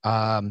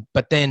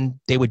 But then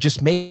they would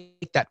just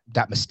make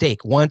that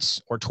mistake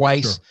once or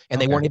twice, Sure.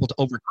 and they weren't able to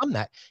overcome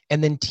that.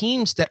 And then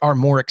teams that are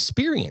more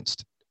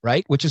experienced,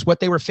 right, which is what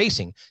they were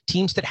facing,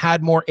 teams that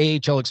had more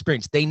AHL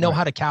experience, they know Right.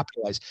 how to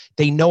capitalize.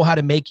 They know how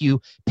to make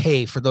you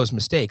pay for those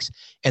mistakes,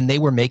 and they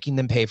were making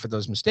them pay for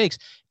those mistakes.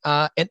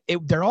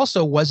 There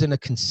also wasn't a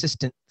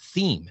consistent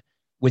theme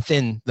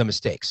within the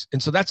mistakes.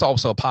 And so that's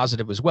also a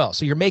positive as well.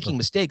 So you're making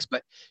mistakes,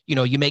 but you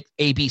make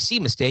ABC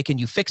mistake and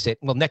you fix it.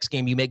 Well, next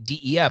game you make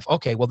DEF.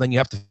 Okay, well then you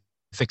have to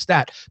fix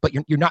that, but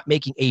you're not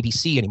making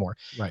ABC anymore.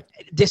 Right.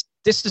 This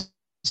is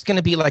going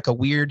to be like a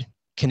weird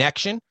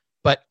connection,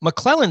 but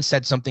McClellan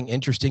said something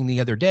interesting the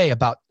other day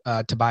about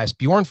Tobias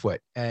Bjornfoot.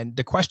 And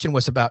the question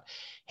was about,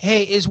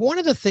 hey, is one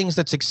of the things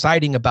that's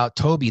exciting about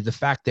Toby the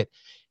fact that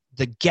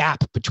the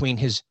gap between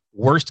his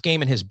worst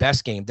game and his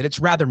best game, that it's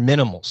rather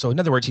minimal. So in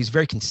other words, he's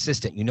very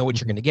consistent. You know what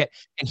you're going to get.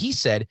 And he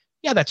said,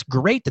 yeah, that's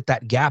great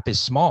that gap is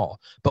small.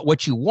 But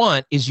what you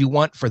want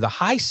for the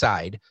high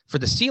side, for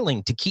the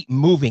ceiling to keep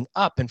moving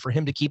up and for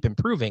him to keep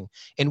improving.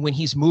 And when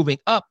he's moving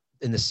up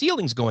and the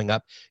ceiling's going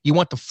up, you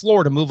want the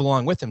floor to move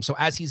along with him. So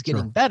as he's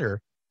getting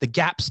better, the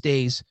gap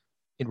stays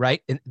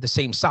in the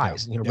same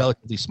size,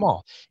 relatively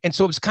small. And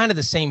so it's kind of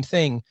the same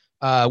thing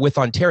with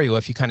Ontario.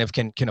 If you kind of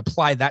can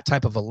apply that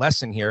type of a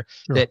lesson here,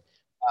 that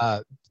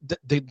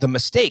the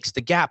mistakes,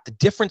 the gap, the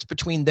difference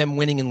between them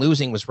winning and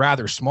losing was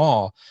rather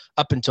small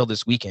up until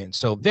this weekend.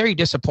 So very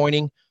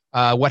disappointing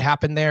what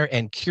happened there,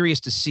 and curious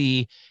to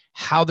see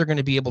how they're going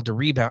to be able to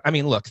rebound. I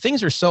mean, look,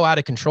 things are so out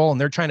of control,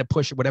 and they're trying to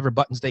push whatever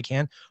buttons they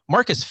can.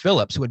 Marcus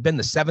Phillips, who had been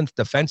the 7th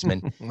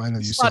defenseman, I know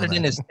you slotted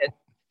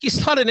he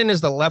slotted in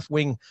as the left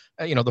wing,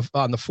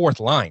 on the fourth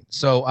line.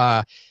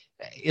 So,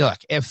 look,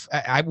 if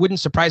I wouldn't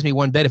surprise me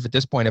one bit if at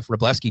this point, if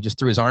Wroblewski just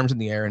threw his arms in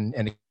the air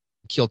and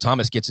Akil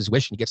Thomas gets his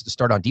wish and he gets to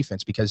start on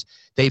defense, because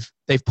they've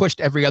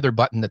pushed every other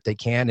button that they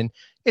can, and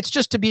it's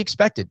just to be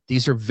expected.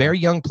 These are very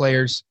young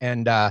players,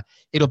 and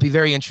it'll be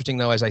very interesting,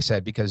 though, as I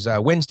said, because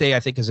Wednesday I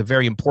think is a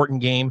very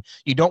important game.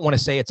 You don't want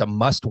to say it's a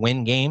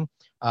must-win game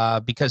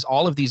because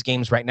all of these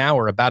games right now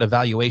are about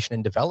evaluation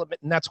and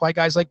development, and that's why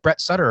guys like Brett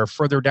Sutter are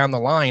further down the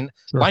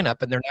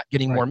lineup, and they're not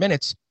getting more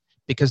minutes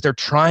because they're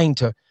trying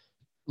to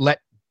let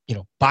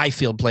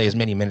Byfield play as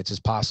many minutes as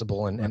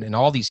possible, and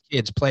all these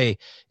kids play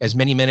as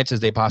many minutes as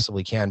they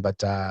possibly can. But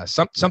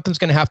something's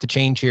going to have to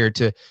change here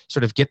to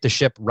sort of get the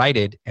ship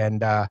righted,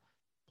 and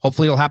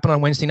hopefully it'll happen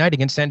on Wednesday night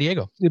against San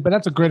Diego. Yeah, but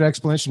that's a great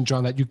explanation,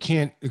 John, that you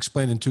can't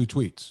explain in 2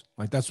 tweets.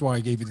 Like, that's why I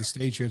gave you the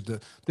stage here to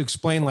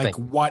explain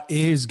what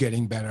is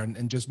getting better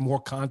and just more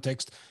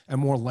context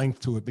and more length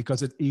to it,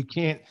 because you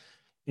can't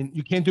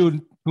do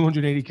it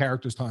 280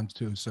 characters times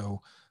 2.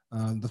 So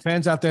the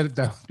fans out there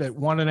that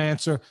want an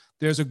answer,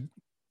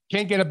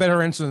 can't get a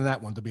better answer than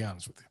that one, to be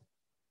honest with you.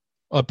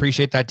 Well,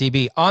 appreciate that,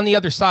 DB. On the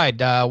other side,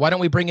 why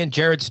don't we bring in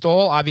Jared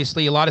Stoll?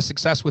 Obviously, a lot of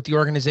success with the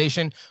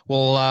organization.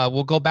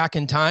 We'll go back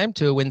in time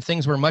to when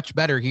things were much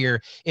better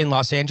here in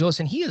Los Angeles,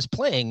 and he is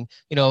playing,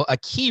 a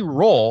key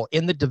role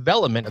in the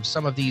development of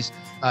some of these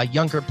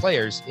younger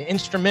players.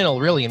 Instrumental,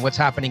 really, in what's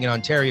happening in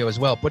Ontario as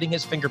well, putting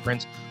his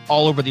fingerprints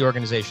all over the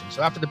organization.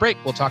 So after the break,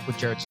 we'll talk with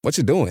Jared. What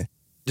you doing?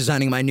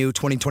 Designing my new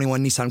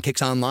 2021 Nissan Kicks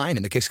Online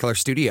in the Kicks Color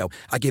Studio.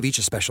 I give each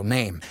a special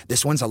name.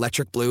 This one's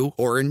electric blue,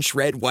 orange,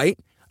 red, white.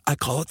 I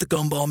call it the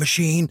Gumball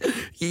Machine.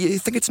 You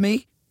think it's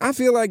me? I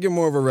feel like you're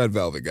more of a Red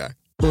Velvet guy.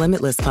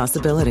 Limitless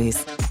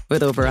possibilities.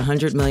 With over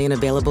 100 million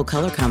available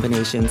color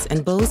combinations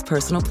and Bose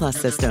Personal Plus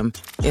system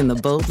in the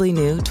boldly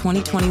new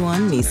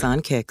 2021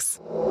 Nissan Kicks.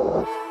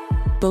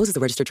 Bose is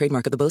the registered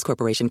trademark of the Bose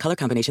Corporation. Color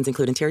combinations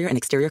include interior and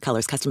exterior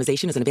colors.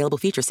 Customization is an available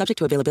feature subject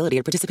to availability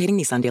at participating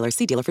Nissan dealers.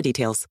 See dealer for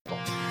details.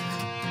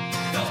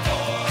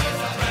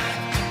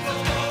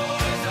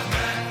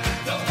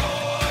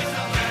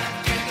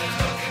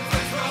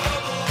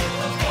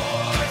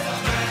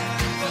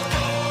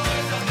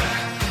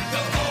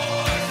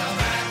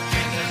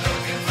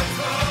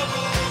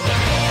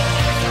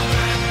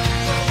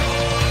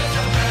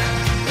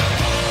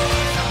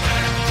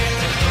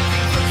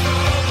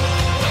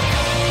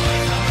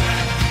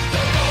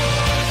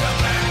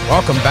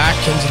 Welcome back,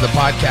 Kings of the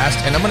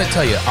Podcast. And I'm going to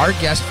tell you, our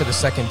guest for the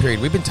second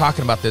period, we've been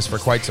talking about this for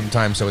quite some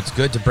time, so it's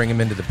good to bring him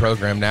into the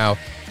program now.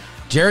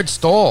 Jared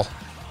Stoll.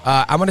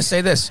 I'm going to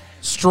say this.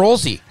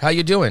 Strollsy, how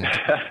you doing?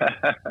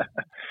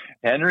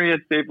 Henry at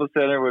Staples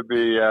Center would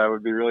be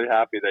really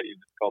happy that you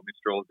just called me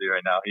Strollsy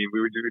right now.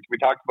 We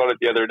talked about it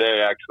the other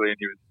day, actually, and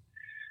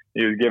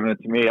he was giving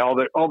it to me. All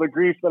the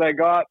grief that I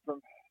got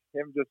from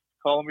him just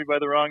calling me by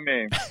the wrong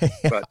name.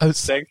 But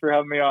thanks for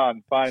having me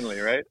on finally,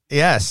 right?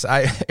 Yes,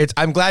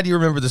 I'm glad you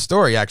remember the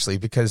story, actually,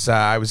 because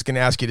I was going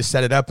to ask you to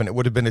set it up, and it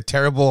would have been a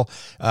terrible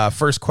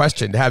first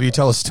question to have you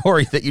tell a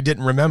story that you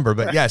didn't remember.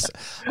 But yes,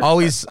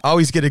 always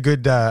get a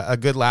good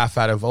laugh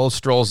out of old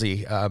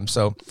Strolzy.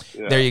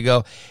 There you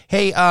go.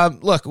 Hey,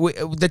 look,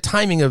 the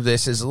timing of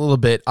this is a little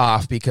bit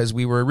off because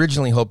we were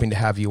originally hoping to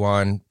have you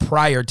on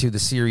prior to the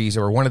series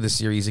or one of the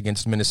series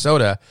against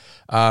Minnesota,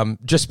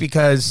 just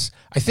because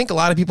I think a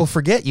lot of people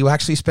forget you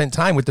actually spent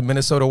time with the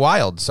Minnesota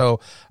Wild. So,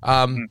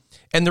 and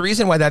the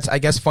reason why that's, I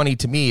guess, funny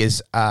to me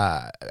is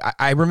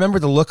I remember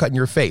the look on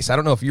your face. I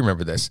don't know if you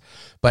remember this,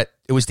 but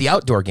it was the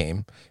outdoor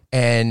game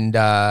and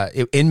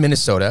in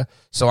Minnesota.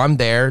 So I'm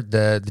there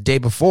the day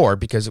before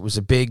because it was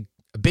a big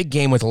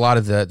game with a lot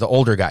of the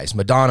older guys,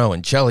 Madonna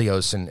and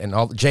Chelios and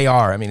all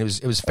JR. I mean,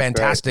 it was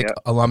fantastic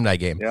alumni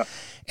game. Yeah.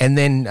 And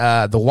then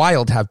the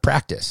Wild have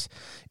practice.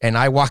 And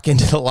I walk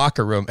into the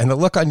locker room, and the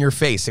look on your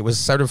face, it was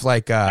sort of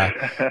like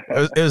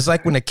it was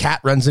like when a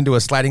cat runs into a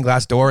sliding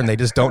glass door and they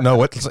just don't know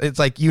what. It's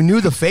like you knew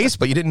the face,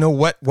 but you didn't know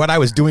what I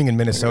was doing in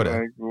Minnesota.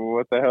 Like,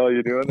 what the hell are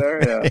you doing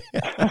there?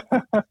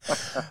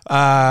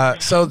 Yeah.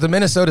 So the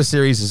Minnesota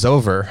series is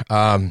over.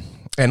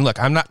 And look,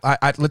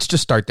 let's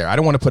just start there. I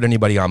don't want to put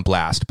anybody on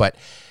blast, but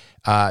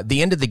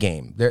the end of the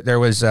game,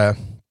 there was a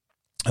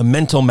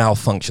mental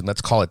malfunction,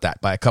 let's call it that,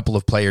 by a couple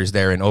of players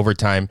there in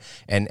overtime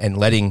and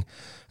letting.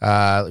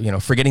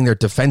 Forgetting their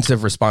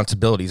defensive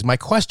responsibilities. My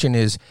question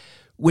is,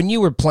 when you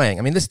were playing,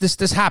 I mean,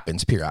 this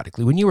happens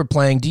periodically. When you were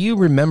playing, do you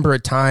remember a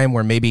time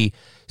where maybe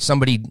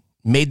somebody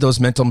made those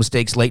mental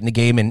mistakes late in the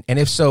game? And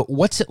if so,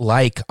 what's it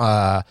like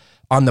on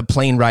the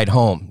plane ride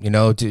home? You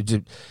know,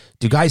 do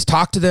guys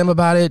talk to them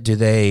about it? Do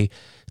they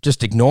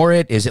just ignore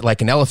it? Is it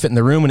like an elephant in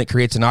the room and it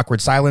creates an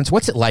awkward silence?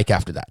 What's it like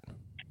after that?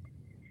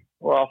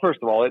 Well, first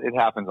of all, it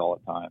happens all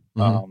the time.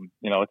 Mm-hmm.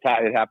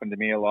 It happened to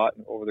me a lot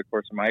over the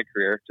course of my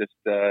career. Just,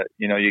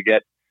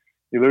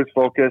 you lose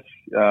focus,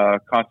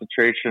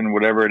 concentration,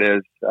 whatever it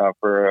is,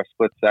 for a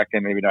split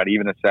second, maybe not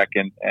even a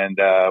second. And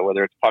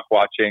whether it's puck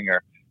watching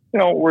or,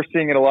 we're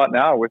seeing it a lot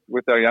now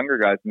with our younger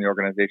guys in the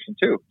organization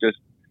too. Just,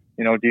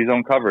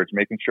 D-zone coverage,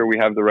 making sure we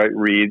have the right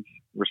reads,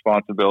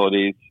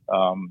 responsibilities,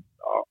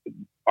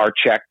 our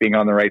check being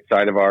on the right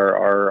side of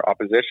our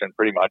opposition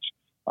pretty much.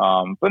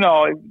 But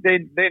no,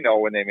 they know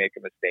when they make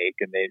a mistake,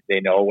 and they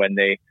know when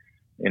they,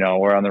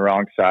 we're on the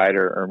wrong side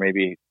or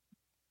maybe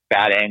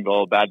bad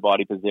angle, bad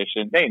body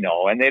position. They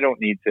know, and they don't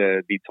need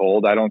to be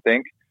told, I don't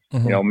think.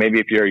 Mm-hmm. Maybe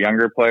if you're a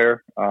younger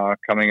player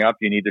coming up,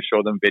 you need to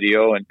show them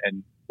video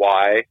and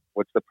why,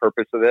 what's the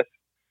purpose of this.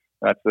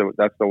 That's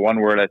the one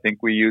word I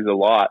think we use a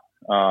lot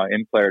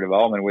in player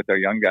development with our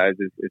young guys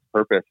is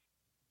purpose.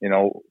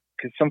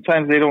 Because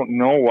sometimes they don't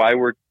know why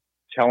we're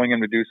telling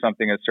them to do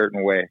something a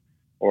certain way.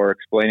 Or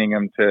explaining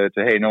them to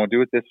hey, no,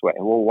 do it this way.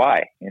 Well,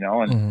 why?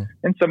 And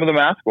some of them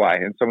ask why,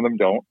 and some of them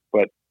don't.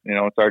 But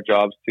it's our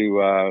jobs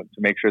to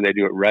make sure they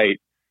do it right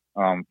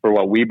for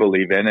what we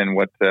believe in and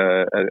what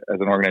as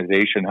an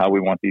organization how we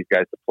want these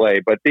guys to play.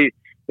 But the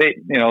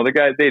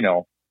guys they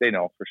know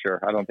for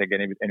sure. I don't think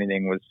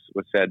anything was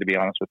said, to be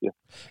honest with you.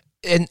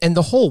 And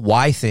the whole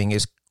why thing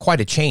is quite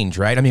a change,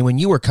 right? I mean, when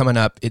you were coming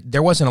up,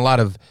 there wasn't a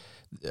lot of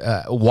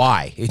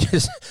why. It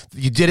just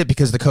you did it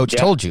because the coach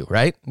told you,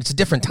 right? It's a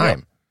different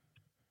time.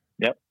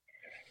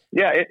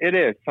 Yeah, it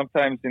is.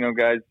 Sometimes,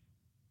 guys,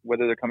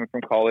 whether they're coming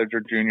from college or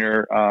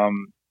junior,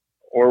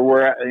 or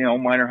where,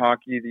 minor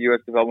hockey, the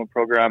U.S. development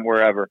program,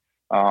 wherever,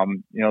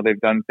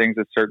 they've done things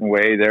a certain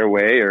way, their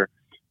way, or,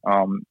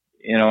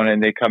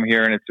 and they come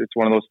here and it's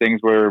one of those things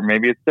where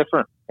maybe it's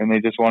different and they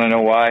just want to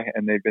know why.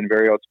 And they've been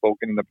very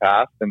outspoken in the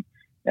past and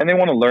they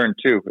want to learn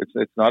too.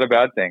 It's not a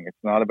bad thing.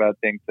 It's not a bad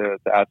thing to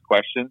ask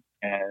questions,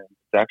 and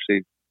it's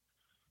actually,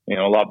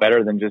 a lot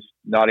better than just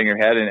nodding your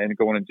head and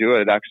going to do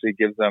it. It actually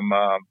gives them,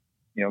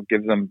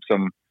 gives them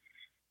some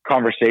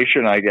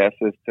conversation, I guess,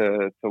 as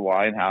to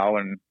why and how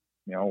and,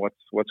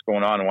 what's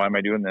going on and why am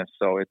I doing this?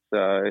 So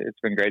it's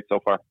been great so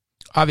far.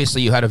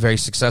 Obviously, you had a very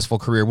successful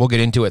career. We'll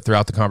get into it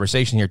throughout the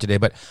conversation here today,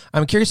 but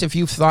I'm curious if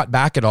you've thought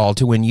back at all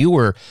to when you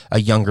were a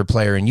younger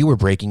player and you were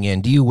breaking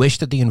in. Do you wish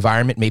that the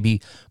environment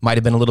maybe might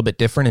have been a little bit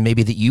different and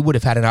maybe that you would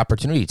have had an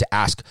opportunity to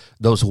ask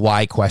those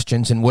why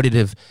questions, and would it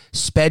have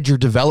sped your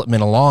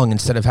development along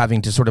instead of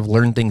having to sort of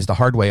learn things the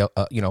hard way,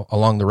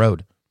 along the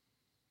road?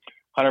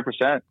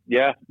 100%.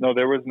 Yeah. No,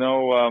 there was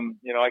no,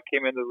 I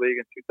came into the league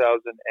in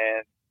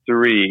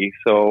 2003,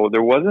 so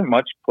there wasn't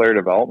much player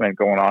development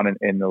going on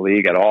in the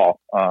league at all,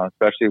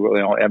 especially with,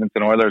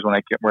 Edmonton Oilers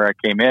where I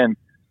came in.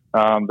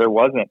 There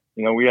wasn't,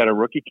 we had a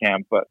rookie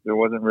camp, but there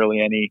wasn't really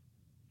any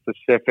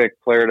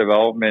specific player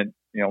development,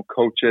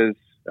 coaches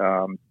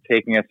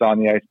taking us on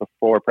the ice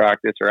before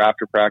practice or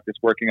after practice,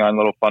 working on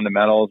little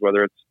fundamentals,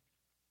 whether it's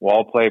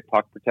wall play,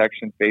 puck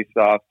protection,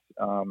 face-offs,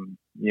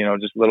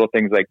 just little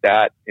things like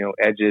that,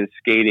 edges,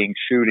 skating,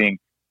 shooting,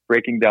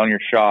 breaking down your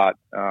shot.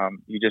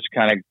 You just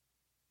kind of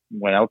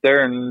went out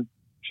there and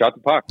shot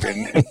the puck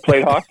and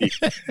played hockey.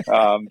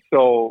 And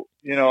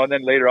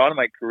then later on in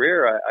my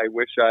career, I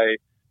wish I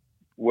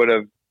would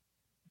have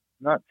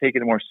not take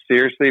it more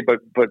seriously, but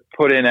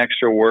put in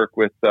extra work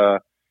with,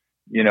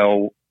 you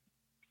know,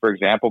 for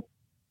example,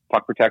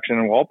 puck protection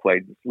and wall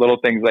play, little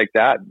things like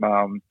that.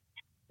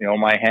 You know,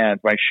 my hands,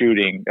 my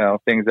shooting,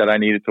 things that I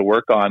needed to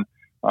work on,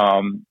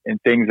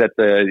 and things that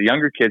the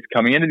younger kids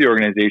coming into the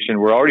organization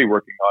were already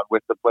working on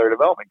with the player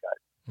development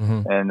guys.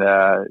 Mm-hmm.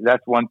 And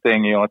that's one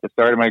thing, you know, at the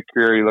start of my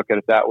career, you look at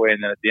it that way.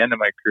 And then at the end of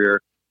my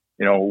career,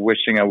 you know,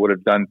 wishing I would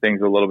have done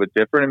things a little bit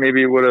different, and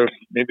maybe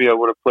I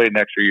would have played an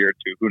extra year or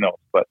two, who knows?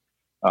 But,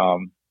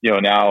 you know,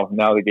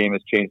 now the game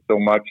has changed so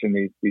much, and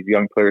these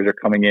young players are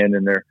coming in,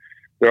 and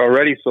they're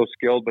already so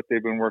skilled, but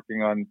they've been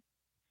working on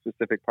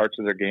specific parts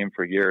of their game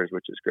for years,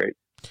 which is great.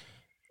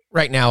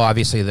 Right now,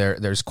 obviously,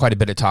 there's quite a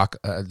bit of talk.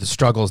 The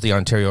struggles the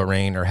Ontario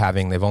Reign are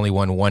having. They've only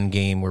won one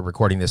game. We're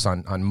recording this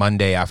on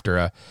Monday after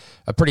a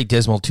pretty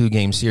dismal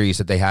 2-game series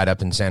that they had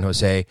up in San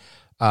Jose.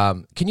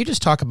 Can you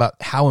just talk about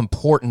how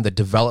important the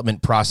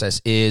development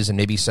process is, and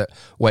maybe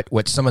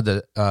what some of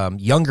the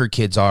younger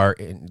kids are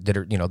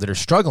that are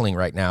struggling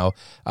right now,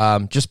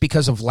 just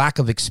because of lack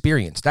of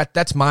experience?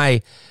 That's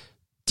my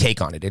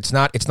take on it. It's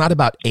not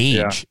about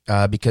age,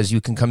 because you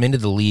can come into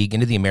the league,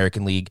 into the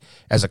American League,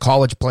 as a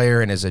college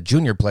player and as a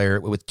junior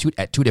player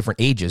at two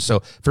different ages. So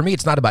for me,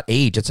 it's not about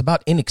age. It's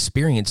about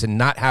inexperience and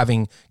not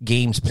having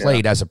games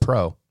played as a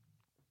pro.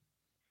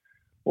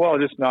 Well,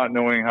 just not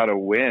knowing how to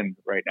win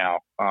right now.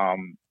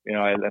 You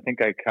know, I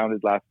think I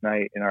counted last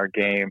night in our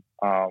game,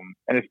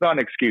 and it's not an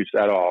excuse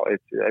at all.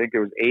 I think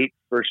there was 8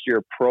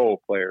 first-year pro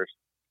players,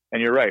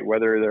 and you're right.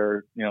 Whether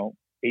they're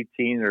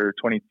 18 or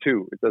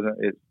 22,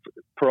 it's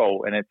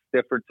pro, and it's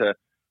different to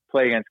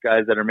play against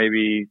guys that are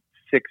maybe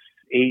 6,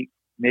 8,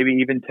 maybe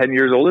even 10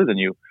 years older than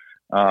you.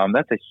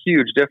 That's a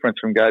huge difference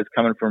from guys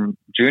coming from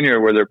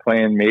junior, where they're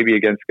playing maybe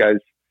against guys,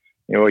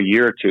 a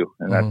year or two,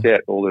 and that's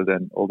it, older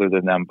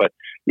than them. But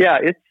yeah,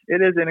 it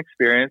is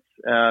inexperience.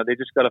 They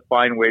just got to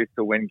find ways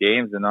to win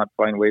games and not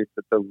find ways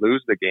to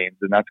lose the games.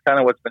 And that's kind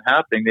of what's been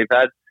happening. They've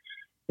had,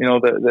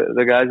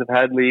 the guys have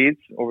had leads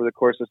over the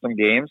course of some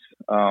games,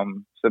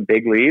 some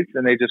big leads,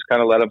 and they just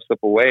kind of let them slip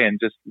away, and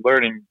just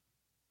learning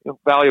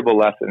valuable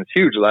lessons,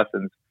 huge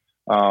lessons,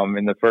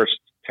 in the first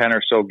 10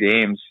 or so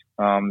games,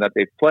 that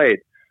they've played.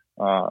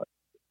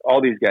 All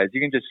these guys,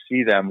 you can just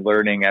see them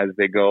learning as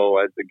they go,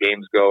 as the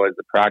games go, as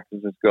the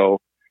practices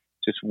go,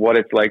 just what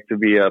it's like to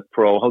be a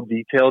pro, how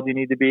detailed you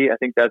need to be. I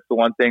think that's the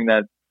one thing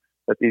that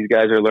these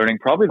guys are learning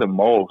probably the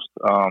most.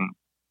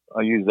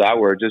 I'll use that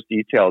word, just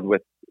detailed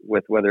with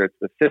whether it's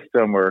the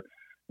system or,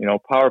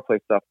 power play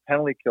stuff,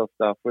 penalty kill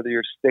stuff, whether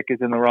your stick is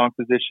in the wrong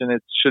position,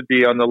 it should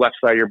be on the left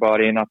side of your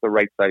body and not the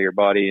right side of your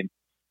body.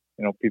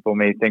 And, people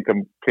may think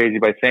I'm crazy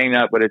by saying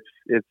that, but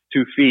it's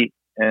 2 feet.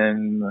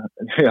 And,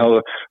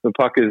 the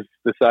puck is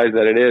the size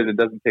that it is. It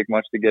doesn't take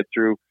much to get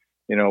through,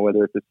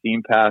 whether it's a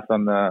seam pass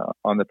on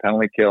the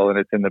penalty kill and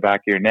it's in the back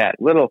of your net,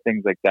 little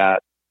things like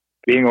that,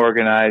 being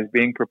organized,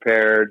 being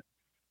prepared,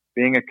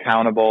 being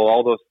accountable,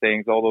 all those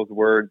things, all those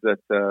words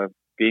that,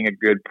 being a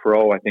good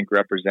pro, I think,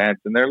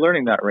 represents. And they're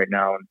learning that right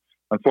now. And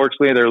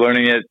unfortunately, they're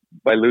learning it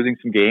by losing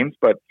some games,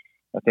 but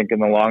I think in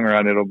the long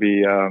run, it'll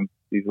be,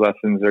 these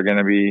lessons are going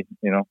to be,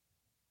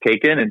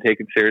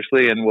 taken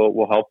seriously, and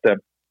will help them.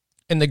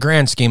 In the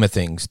grand scheme of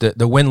things,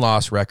 the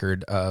win-loss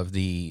record of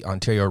the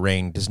Ontario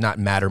Reign does not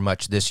matter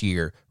much this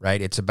year,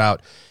 right? It's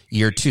about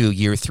year 2,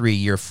 year 3,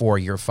 year 4,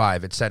 year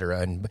 5, et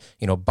cetera. And,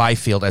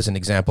 Byfield, as an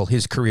example,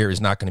 his career is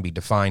not going to be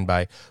defined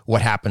by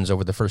what happens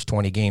over the first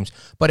 20 games.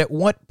 But at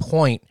what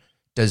point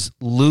does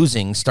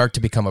losing start to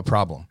become a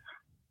problem?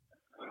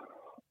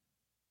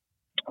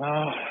 That's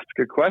a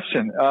good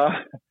question.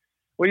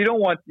 Well, you don't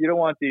want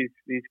these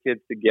kids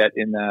to get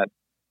in that,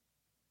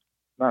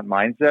 not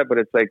mindset, but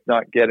it's like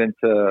not get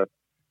into,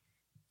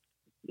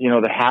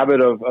 the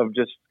habit of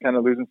just kind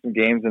of losing some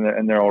games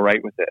and they're all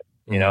right with it.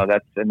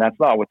 That's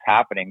not what's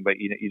happening, but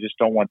you just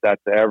don't want that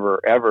to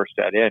ever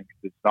set in,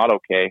 because it's not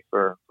okay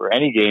for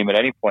any game at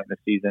any point in the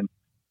season,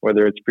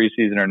 whether it's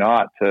preseason or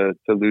not, to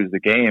lose the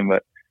game.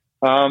 But,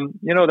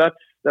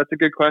 that's a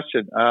good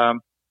question.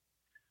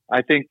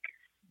 I think,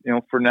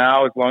 for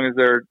now, as long as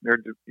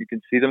you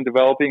can see them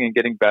developing and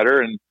getting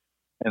better and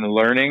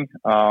learning.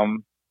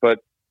 But,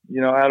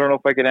 I don't know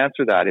if I could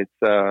answer that. It's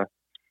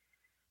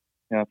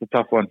a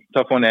tough one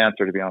to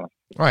answer, to be honest.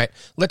 All right,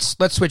 let's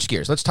switch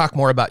gears. Let's talk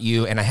more about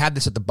you. And I had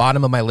this at the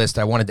bottom of my list.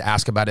 I wanted to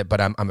ask about it, but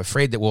I'm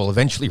afraid that we'll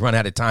eventually run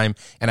out of time.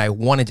 And I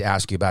wanted to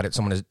ask you about it,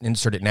 so I'm going to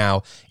insert it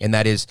now. And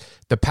that is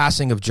the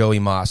passing of Joey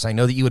Moss. I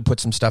know that you would put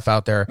some stuff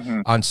out there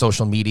on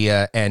social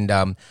media, and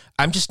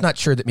I'm just not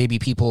sure that maybe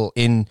people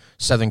in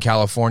Southern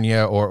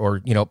California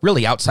or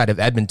really outside of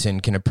Edmonton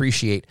can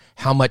appreciate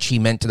how much he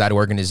meant to that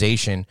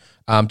organization.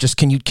 Just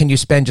can you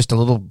spend just a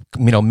little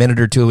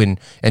minute or two and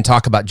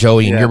talk about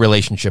Joey and your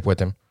relationship with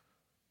him?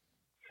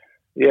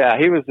 Yeah,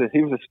 he was a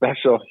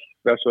special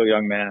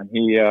young man.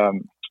 He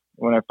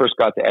when I first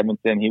got to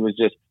Edmonton, he was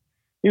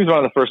one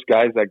of the first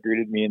guys that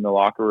greeted me in the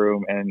locker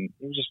room, and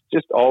he was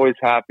just always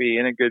happy,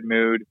 in a good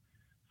mood.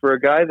 For a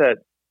guy that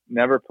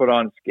never put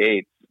on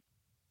skates,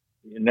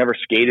 never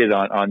skated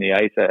on the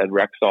ice at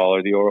Rexall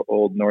or the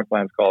old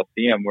Northlands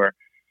Coliseum, where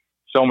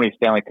so many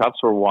Stanley Cups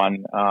were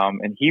won.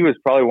 And he was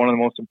probably one of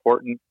the most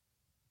important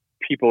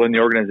people in the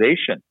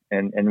organization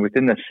and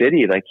within the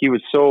city. Like he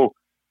was so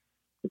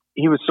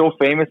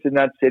famous in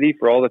that city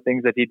for all the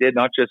things that he did,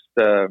 not just,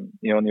 in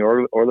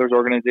the Oilers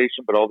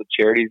organization, but all the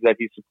charities that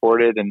he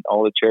supported and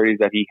all the charities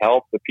that he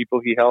helped, the people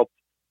he helped.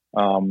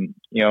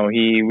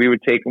 We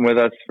would take him with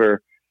us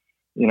for,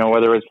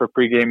 whether it was for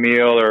pregame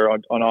meal or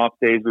on off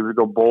days, we would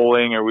go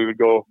bowling, or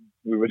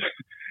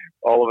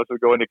all of us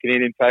would go into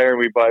Canadian Tire and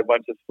we'd buy a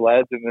bunch of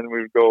sleds, and then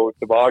we would go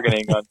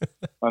tobogganing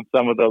on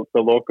some of the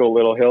local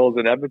little hills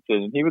in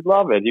Edmonton. And he would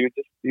love it.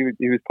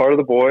 He was part of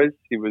the boys.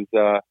 He was,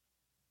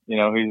 he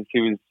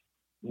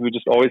would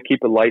just always keep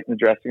it light in the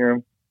dressing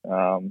room.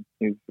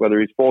 Whether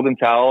he's folding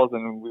towels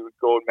and we would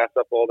go and mess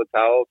up all the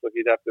towels, so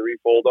he'd have to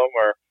refold them,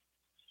 or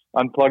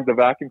unplug the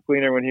vacuum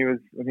cleaner when he was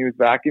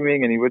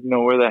vacuuming, and he wouldn't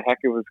know where the heck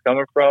it was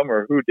coming from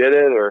or who did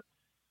it, or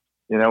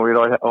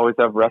we'd always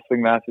have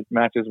wrestling matches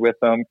with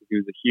him because he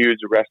was a huge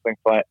wrestling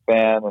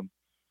fan, and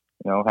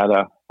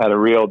had a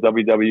real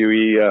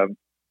WWE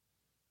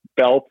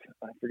belt.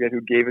 I forget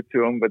who gave it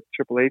to him, but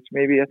Triple H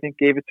maybe, I think,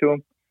 gave it to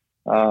him.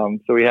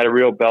 So he had a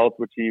real belt,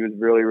 which he was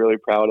really, really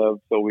proud of.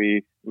 So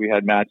we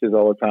had matches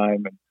all the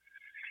time, and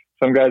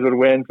some guys would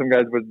win, some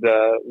guys would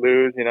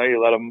lose.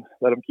 You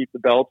let them keep the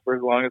belt for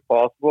as long as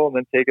possible, and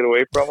then take it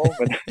away from them.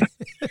 And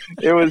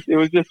it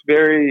was just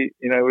very,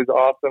 it was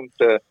awesome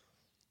to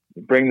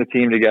bring the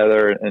team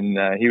together,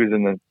 and he was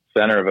in the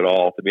center of it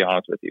all, to be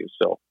honest with you.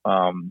 So,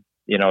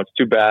 it's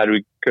too bad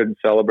we couldn't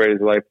celebrate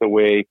his life the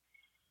way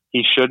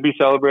he should be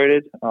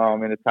celebrated in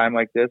a time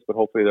like this, but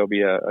hopefully there'll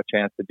be a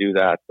chance to do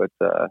that. But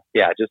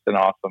just an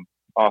awesome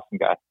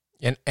guy.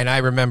 And I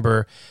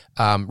remember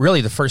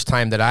really the first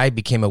time that I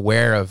became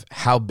aware of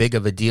how big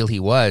of a deal he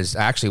was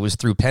actually was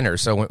through Penner.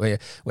 So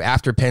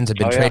after Pens had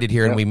been traded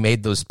here and we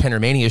made those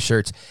Pennermania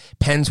shirts,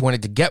 Pens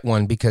wanted to get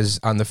one because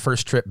on the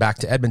first trip back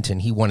to Edmonton,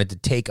 he wanted to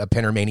take a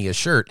Pennermania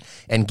shirt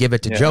and give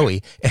it to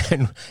Joey.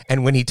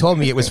 And when he told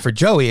me it was for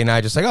Joey, and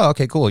I just like, oh,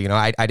 okay, cool.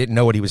 I didn't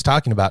know what he was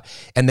talking about.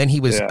 And then he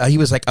was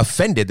like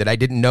offended that I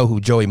didn't know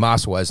who Joey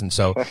Moss was. And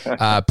so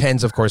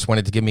Pens, of course,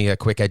 wanted to give me a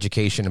quick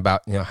education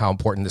about how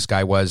important this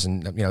guy was.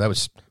 And that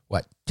was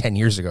 10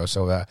 years ago,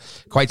 so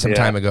quite some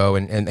time ago,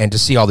 and to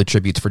see all the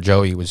tributes for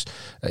Joey was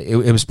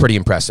pretty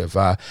impressive.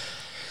 Well,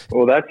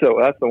 that's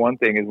the one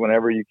thing, is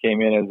whenever you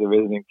came in as a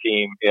visiting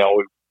team,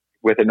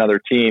 with another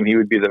team, he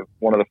would be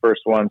one of the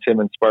first ones, him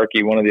and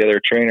Sparky, one of the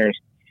other trainers,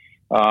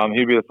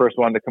 he'd be the first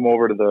one to come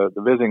over to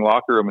the visiting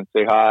locker room and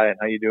say hi and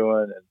how you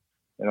doing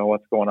and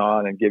what's going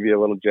on, and give you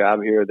a little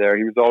jab here or there.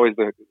 He was always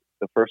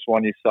the first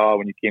one you saw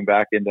when you came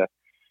back into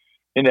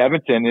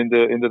Edmonton,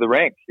 into the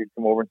rank. He'd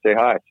come over and say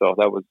hi. So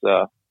that was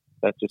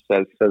that just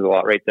says a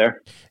lot right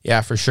there.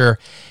 Yeah, for sure.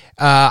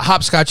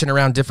 Hopscotching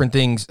around different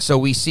things. So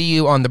we see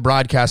you on the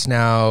broadcast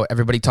now.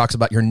 Everybody talks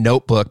about your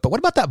notebook, but what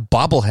about that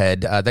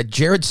bobblehead, that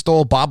Jared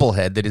Stoll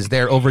bobblehead that is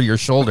there over your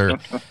shoulder?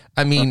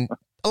 I mean,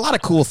 a lot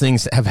of cool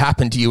things have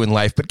happened to you in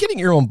life, but getting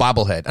your own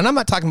bobblehead, and I'm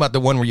not talking about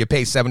the one where you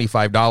pay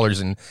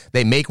 $75 and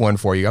they make one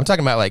for you. I'm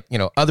talking about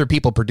other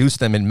people produce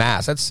them in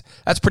mass.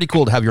 That's pretty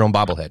cool to have your own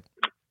bobblehead.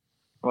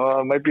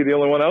 Well, it might be the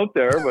only one out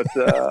there, but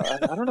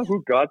I don't know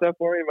who got that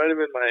for me. It might have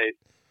been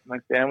my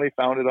family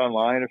found it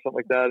online or something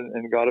like that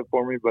and got it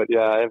for me. But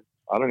yeah, I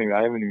haven't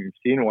even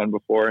seen one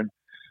before, and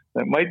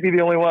it might be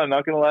the only one.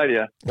 Not gonna lie to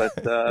you, but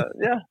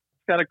it's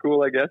kind of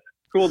cool, I guess.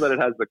 Cool that it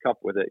has the cup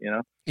with it,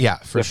 Yeah,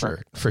 for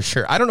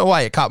sure. I don't know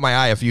why it caught my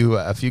eye a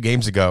few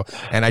games ago,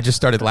 and I just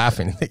started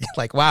laughing.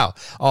 Like, wow,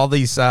 all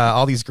these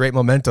great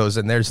mementos,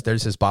 and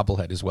there's his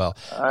bobblehead as well.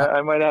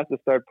 I might have to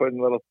start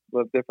putting little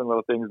different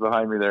little things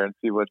behind me there and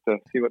see what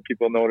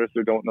people notice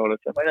or don't notice.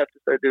 I might have to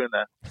start doing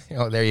that.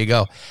 Oh, there you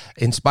go.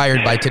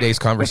 Inspired by today's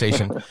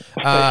conversation.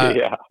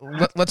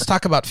 Let's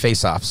talk about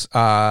face-offs.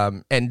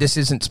 And this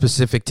isn't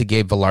specific to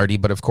Gabe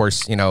Vilardi, but of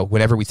course,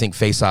 whenever we think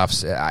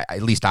face-offs,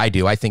 at least I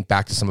do. I think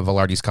back to some of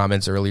Vilardi's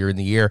comments earlier in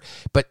the year.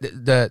 But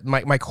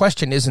my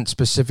question isn't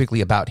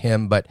specifically about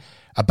him, but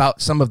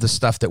about some of the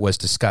stuff that was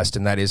discussed,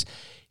 and that is,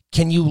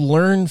 can you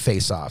learn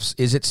face-offs?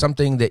 Is it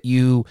something that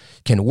you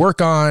can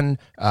work on,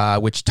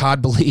 which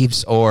Todd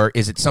believes, or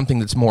is it something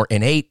that's more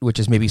innate, which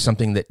is maybe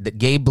something that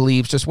Gabe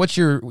believes? Just what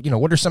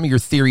are some of your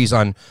theories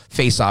on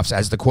face-offs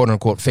as the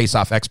quote-unquote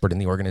face-off expert in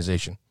the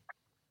organization?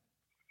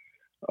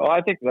 Well, I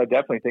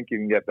definitely think you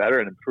can get better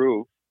and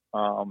improve.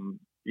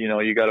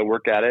 You got to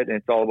work at it, and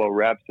it's all about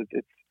reps.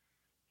 It's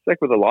like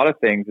with a lot of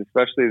things,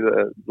 especially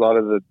a lot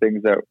of the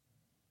things that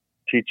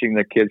teaching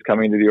the kids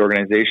coming to the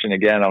organization.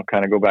 Again, I'll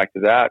kind of go back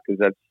to that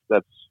because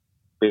that's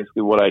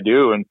basically what I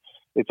do. And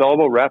it's all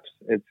about reps.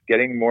 It's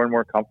getting more and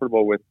more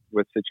comfortable with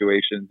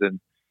situations. And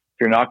if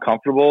you're not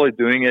comfortable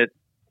doing it,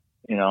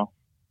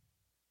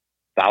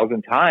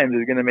 1,000 times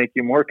is going to make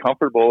you more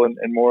comfortable and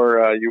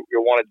more,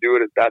 you'll want to do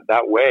it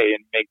that way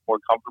and make more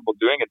comfortable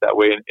doing it that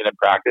way in a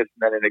practice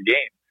and then in a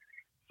game.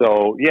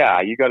 So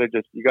yeah, you got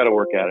to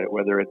work at it,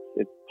 whether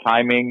it's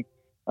timing,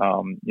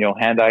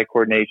 hand-eye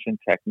coordination,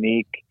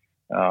 technique,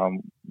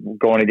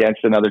 going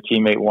against another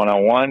teammate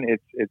one-on-one.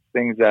 It's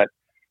things that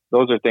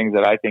those are things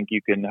that I think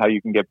how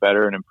you can get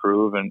better and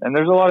improve. And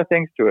there's a lot of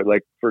things to it.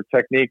 Like for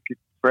technique,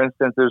 for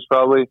instance, there's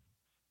probably,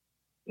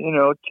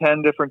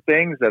 10 different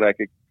things that I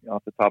could,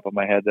 off the top of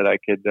my head, that I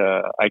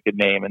could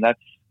name. And that's,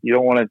 you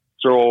don't want to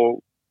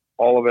throw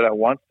all of it at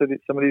once to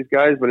some of these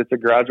guys, but it's a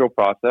gradual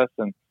process,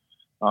 and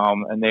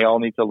they all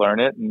need to learn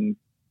it, and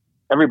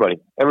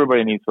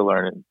everybody needs to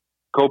learn it.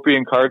 Kopi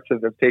and Karts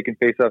have taken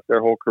face-offs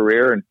their whole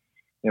career, and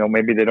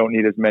maybe they don't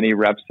need as many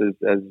reps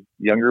as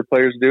younger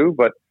players do,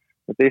 but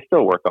they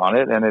still work on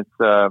it, and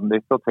it's they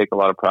still take a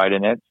lot of pride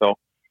in it. So if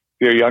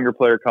you're a younger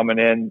player coming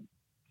in,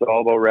 it's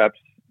all about reps,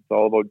 it's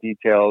all about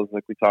details,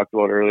 like we talked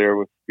about earlier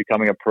with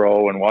becoming a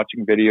pro and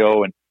watching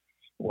video and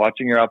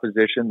watching your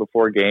opposition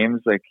before games.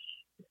 Like,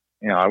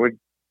 I would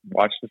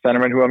watch the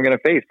centerman who I'm going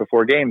to face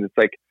before games. It's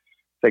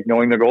like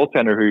knowing the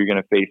goaltender who you're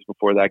going to face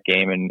before that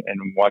game, and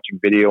watching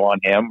video on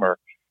him, or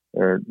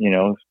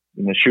in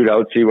the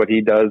shootout, see what he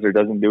does or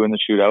doesn't do in the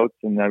shootouts.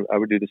 And I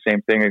would do the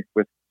same thing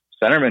with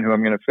centerman who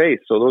I'm going to face.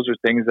 So those are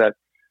things that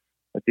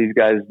these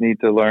guys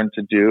need to learn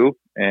to do,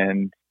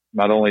 and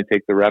not only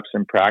take the reps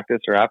in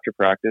practice or after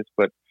practice,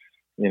 but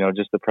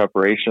just the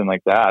preparation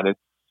like that. It's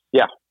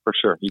for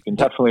sure. You can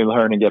definitely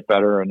learn and get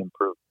better and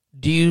improve.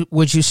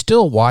 Would you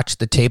still watch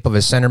the tape of a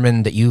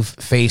centerman that you've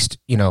faced,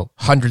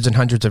 hundreds and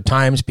hundreds of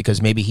times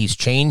because maybe he's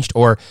changed,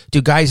 or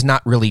do guys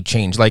not really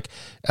change? Like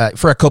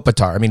for a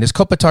Kopitar, I mean, is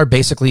Kopitar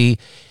basically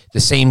the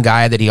same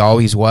guy that he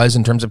always was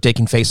in terms of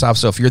taking faceoffs?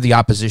 So if you're the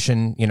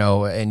opposition,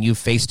 and you've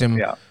faced him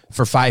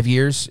for 5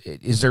 years,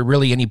 is there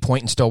really any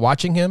point in still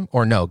watching him,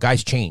 or no,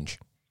 guys change?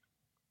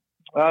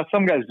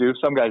 Some guys do,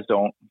 some guys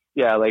don't.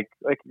 Yeah, like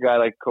a guy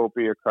like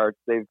Kopi or Karts,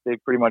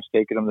 they've pretty much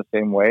taken them the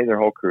same way their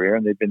whole career,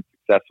 and they've been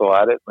successful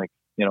at it. Like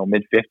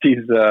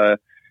mid-50s,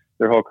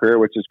 their whole career,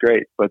 which is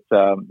great. But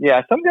some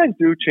guys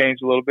do change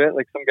a little bit.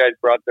 Like some guys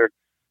brought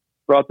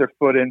their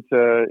foot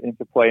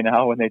into play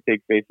now. When they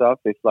take faceoffs,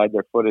 they slide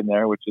their foot in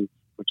there, which is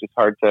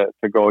hard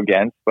to go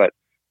against. But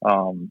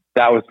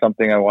that was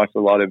something I watched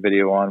a lot of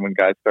video on when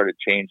guys started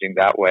changing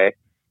that way.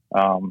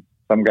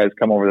 Some guys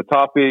come over the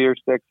top of your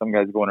stick, some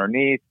guys go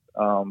underneath.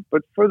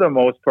 But for the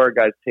most part,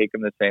 guys take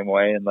them the same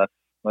way,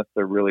 unless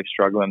they're really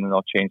struggling, and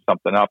they'll change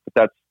something up.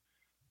 But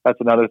that's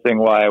another thing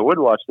why I would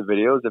watch the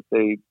videos. If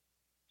they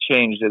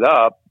changed it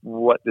up,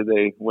 what did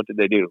they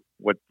do?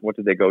 What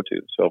did they go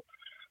to? So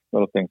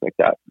little things like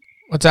that.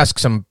 Let's ask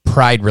some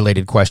pride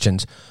related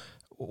questions.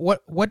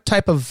 What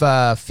type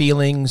of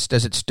feelings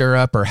does it stir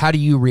up, or how do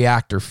you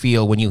react or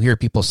feel when you hear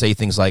people say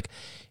things like,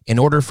 in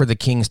order for the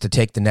Kings to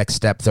take the next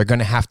step, they're going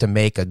to have to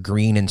make a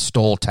Green and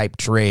Stoll type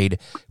trade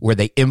where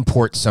they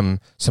import some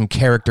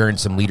character and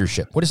some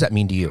leadership? What does that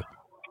mean to you?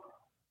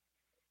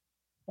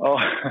 Oh,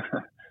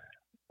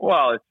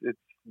 well, it's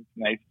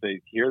nice to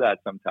hear that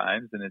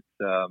sometimes, and it's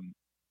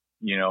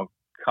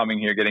coming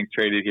here, getting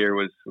traded here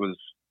was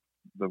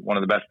one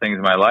of the best things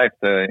in my life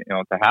to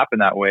happen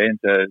that way and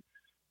to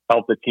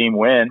help the team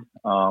win.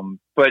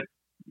 But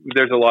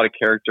there's a lot of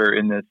character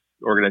in this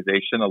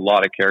organization, a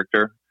lot of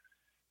character.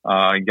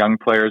 Young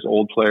players,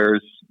 old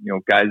players,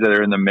 guys that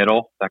are in the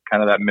middle, that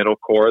middle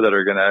core that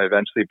are going to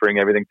eventually bring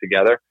everything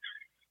together.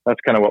 That's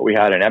kind of what we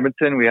had in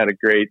Edmonton. We had a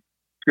great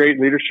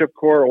leadership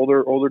core,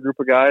 older group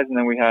of guys, and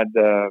then we had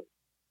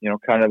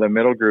kind of the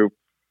middle group,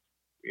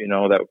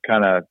 that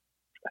kind of,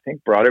 I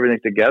think, brought everything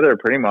together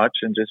pretty much,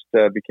 and just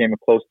became a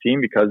close team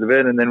because of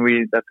it. And then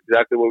that's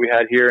exactly what we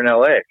had here in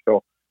LA.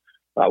 So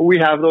we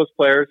have those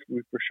players,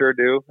 we for sure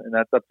do, and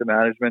that's up to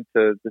management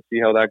to see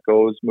how that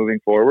goes moving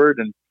forward.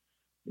 And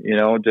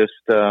just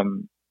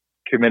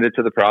committed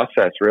to the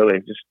process, really.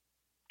 Just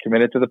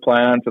committed to the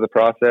plan, to the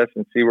process,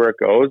 and see where it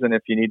goes. And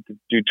if you need to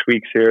do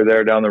tweaks here or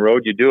there down the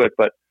road, you do it.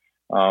 But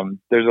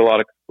there's a lot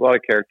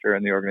of character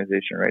in the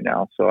organization right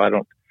now. So I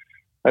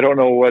don't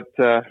know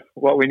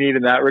what we need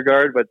in that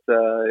regard, but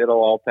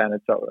it'll all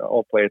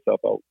play itself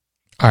out.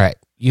 All right.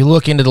 You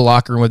look into the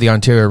locker room with the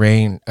Ontario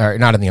Reign, or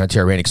not in the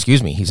Ontario Reign,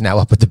 excuse me. He's now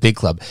up with the big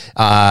club.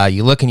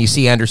 You look and you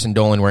see Anderson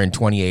Dolan wearing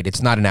 28.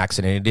 It's not an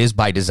accident. It is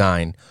by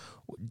design.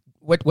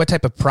 What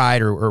type of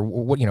pride or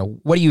what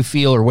do you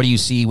feel, or what do you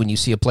see when you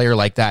see a player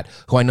like that,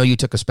 who I know you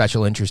took a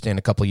special interest in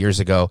a couple of years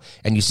ago,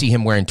 and you see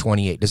him wearing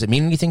 28? Does it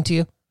mean anything to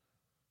you?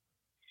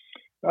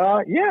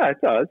 Yeah, it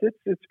does.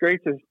 It's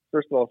great to,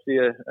 first of all, see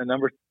a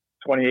number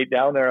 28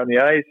 down there on the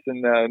ice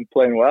and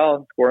playing well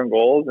and scoring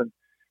goals and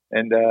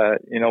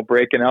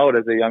breaking out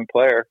as a young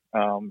player,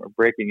 or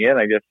breaking in,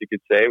 I guess you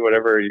could say,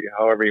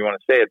 however you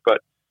want to say it. But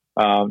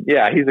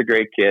he's a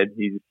great kid.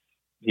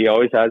 He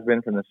always has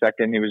been from the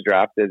second he was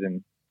drafted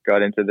and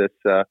got into this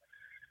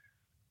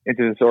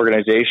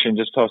organization,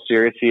 just how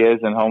serious he is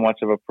and how much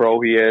of a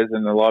pro he is,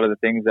 and a lot of the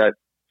things that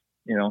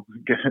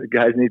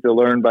guys need to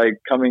learn by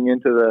coming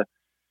into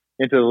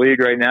the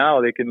league right now,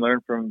 they can learn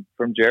from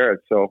Jared.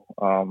 So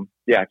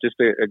just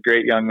a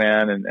great young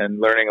man and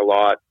learning a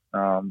lot.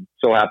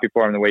 So happy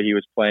for him the way he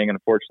was playing, and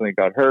unfortunately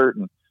got hurt,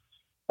 and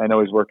I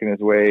know he's working his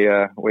way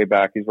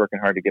back. He's working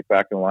hard to get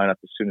back in the lineup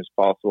as soon as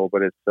possible.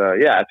 But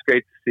it's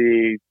great to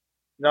see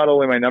not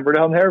only my number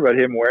down there, but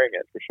him wearing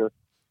it for sure.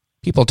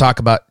 People talk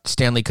about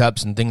Stanley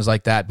Cups and things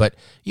like that, but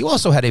you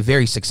also had a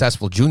very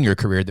successful junior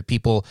career that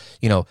people,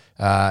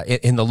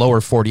 in the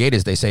lower 48,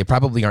 as they say,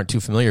 probably aren't too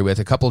familiar with.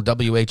 A couple of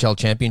WHL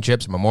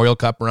championships, Memorial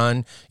Cup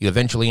run. You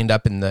eventually end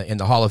up in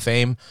the Hall of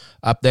Fame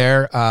up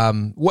there.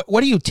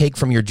 What do you take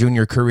from your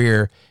junior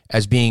career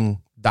as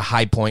being the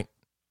high point?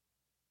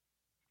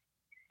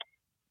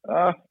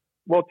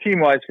 Well,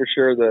 team-wise, for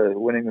sure, the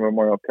winning the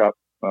Memorial Cup.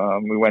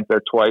 We went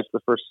there twice. The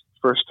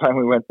first time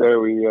we went there,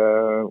 we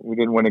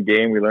didn't win a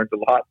game. We learned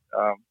a lot.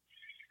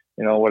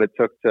 What it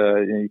took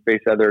to you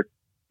face other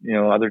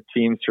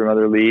teams from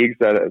other leagues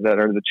that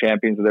are the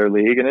champions of their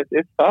league, and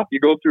it's tough. You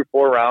go through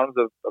 4 rounds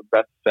of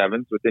best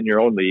sevens within your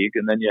own league,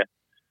 and then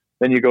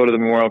you go to the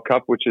Memorial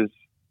Cup, which is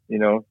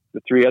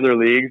the 3 other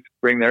leagues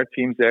bring their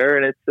teams there,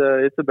 and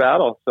it's a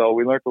battle. So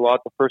we learned a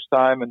lot the first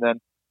time, and then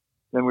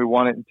we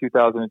won it in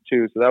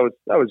 2002. So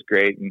that was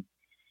great. And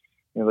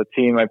the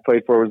team I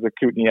played for was the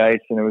Kootenay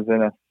Ice, and it was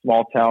in a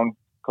small town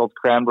called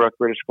Cranbrook,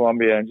 British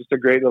Columbia, and just a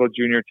great little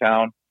junior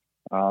town.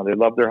 They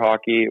loved their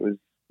hockey. It was,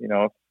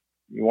 if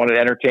you wanted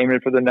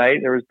entertainment for the night,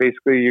 there was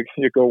basically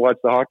you go watch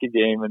the hockey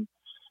game, and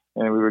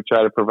we would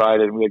try to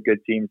provide it. And we had good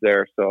teams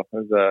there, so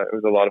it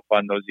was a lot of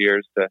fun those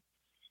years to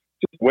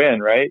just win.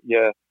 Right?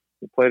 You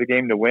play the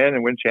game to win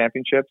and win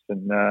championships,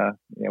 and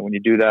when you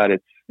do that,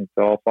 it's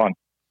all fun.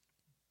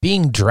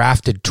 Being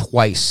drafted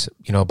twice,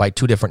 by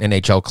 2 different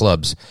NHL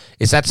clubs,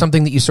 is that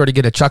something that you sort of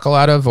get a chuckle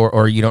out of,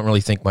 or you don't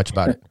really think much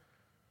about it?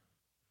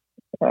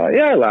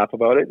 Yeah, I laugh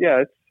about it.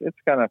 Yeah, it's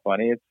kind of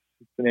funny. It's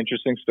an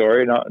interesting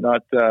story. Not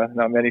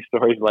many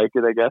stories like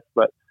it, I guess.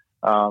 But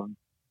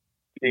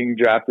being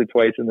drafted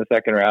twice in the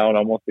second round,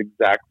 almost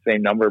exact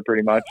same number,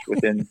 pretty much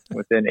within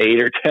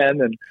 8 or 10,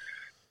 and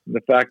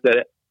the fact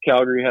that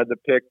Calgary had the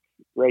pick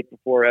right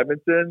before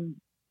Edmonton.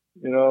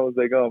 I was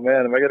like, oh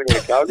man, am I going to go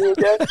to Calgary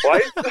again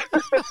twice?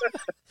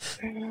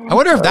 I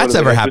wonder if that's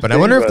ever happened. I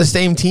wonder if the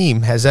same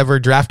team has ever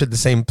drafted the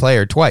same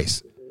player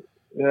twice.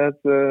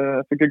 That's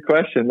a good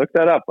question. Look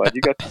that up, bud.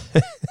 You got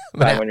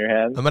time on your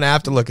hands. I'm going to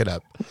have to look it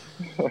up.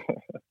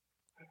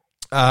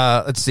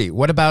 Let's see.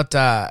 What about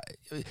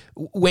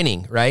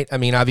winning, right? I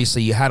mean,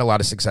 obviously you had a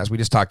lot of success. We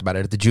just talked about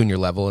it at the junior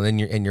level, and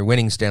then you're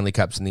winning Stanley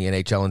Cups in the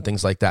NHL and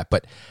things like that.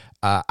 But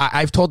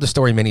I've told the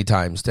story many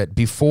times that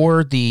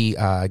before the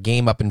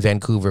game up in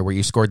Vancouver where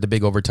you scored the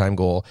big overtime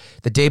goal,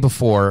 the day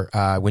before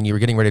when you were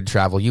getting ready to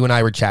travel, you and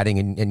I were chatting,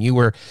 and you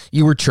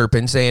were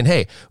chirping saying,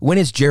 hey, when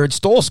is Jared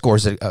Stoll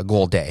scores a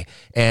goal day?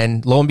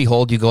 And lo and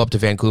behold, you go up to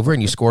Vancouver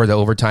and you score the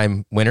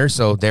overtime winner.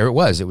 So there it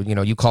was.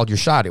 You called your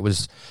shot. It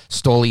was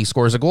Stoley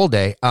scores a goal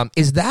day.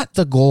 Is that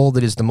the goal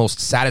that is the most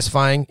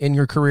satisfying in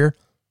your career?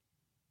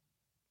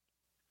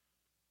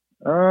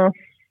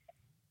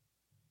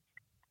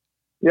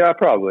 Yeah,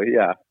 probably.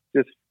 Yeah.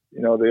 Just,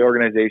 the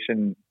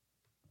organization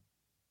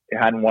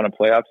hadn't won a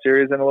playoff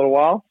series in a little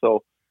while.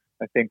 So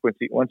I think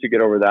once you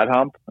get over that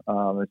hump,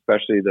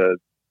 especially the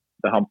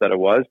hump that it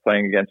was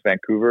playing against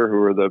Vancouver, who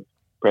were the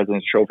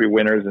President's Trophy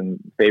winners and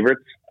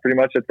favorites pretty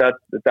much at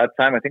that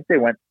time. I think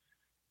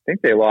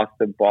they lost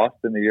to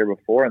Boston the year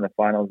before in the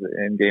finals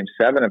in Game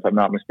 7, if I'm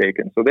not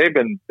mistaken. So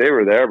they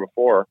were there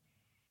before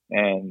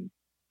and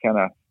kind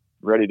of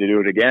ready to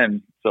do it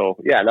again. So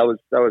yeah, that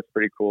was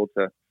pretty cool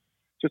to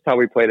just how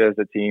we played as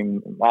a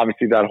team.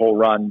 Obviously that whole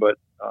run, but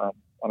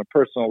on a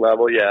personal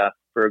level, yeah,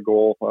 for a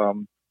goal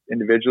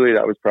individually,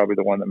 that was probably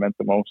the one that meant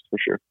the most for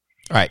sure.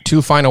 All right,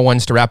 2 final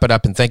ones to wrap it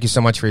up, and thank you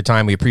so much for your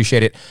time. We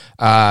appreciate it.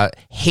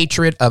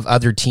 Hatred of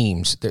other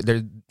teams.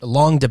 There's a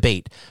long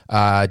debate.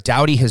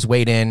 Doughty has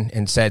weighed in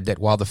and said that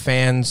while the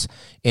fans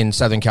in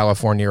Southern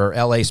California, or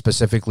LA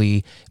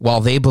specifically,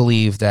 while they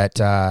believe that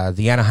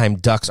the Anaheim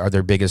Ducks are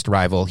their biggest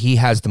rival, he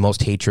has the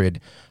most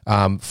hatred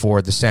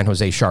for the San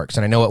Jose Sharks.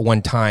 And I know at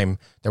one time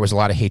there was a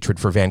lot of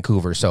hatred for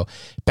Vancouver. So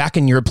back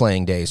in your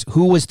playing days,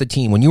 who was the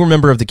team, when you were a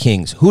member of the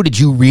Kings, who did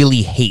you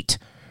really hate?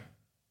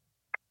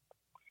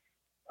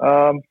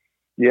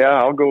 Yeah,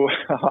 I'll go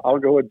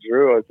with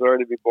Drew. It's sorry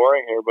to be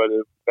boring here, but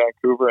it's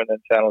Vancouver and then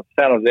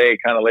San Jose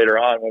kind of later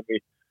on when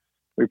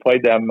we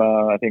played them.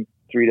 I think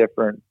three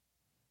different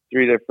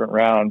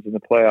rounds in the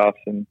playoffs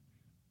and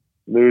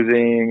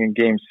losing in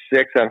Game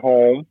 6 at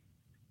home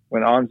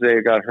when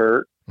Anze got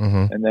hurt,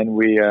 and then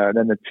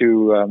then the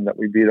 2 that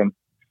we beat them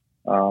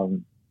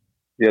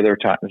the other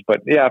times.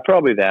 But yeah,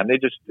 probably them.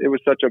 It was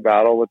such a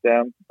battle with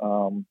them. It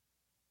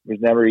was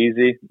never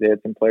easy. They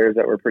had some players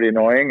that were pretty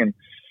annoying, and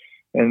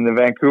the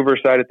Vancouver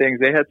side of things,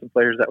 they had some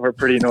players that were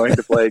pretty annoying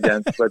to play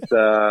against. But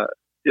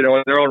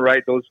in their own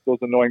right, those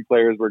annoying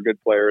players were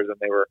good players, and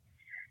they were,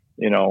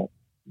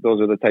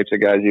 those are the types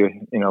of guys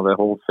the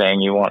whole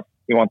saying you want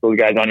those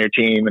guys on your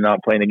team and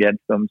not playing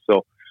against them.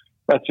 So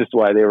that's just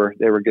why they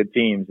were good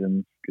teams,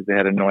 and because they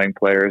had annoying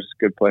players,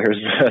 good players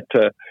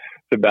to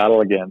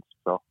battle against.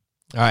 So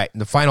All right.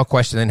 The final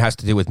question then has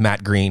to do with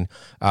Matt Green.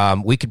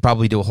 We could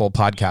probably do a whole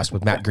podcast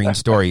with Matt Green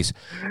stories.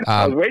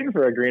 I was waiting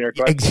for a Greener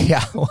question.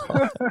 Yeah.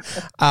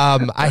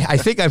 I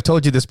think I've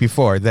told you this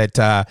before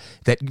that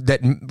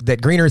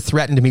Greener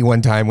threatened me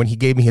one time when he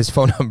gave me his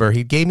phone number.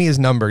 He gave me his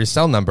number, his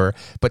cell number,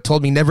 but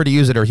told me never to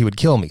use it or he would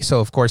kill me. So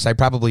of course I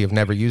probably have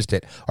never used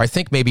it, or I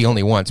think maybe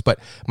only once. But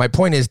my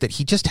point is that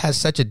he just has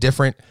such a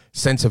different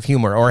sense of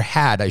humor, or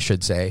had, I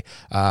should say.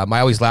 I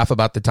always laugh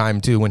about the time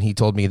too when he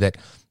told me that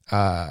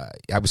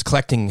I was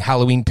collecting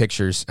Halloween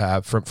pictures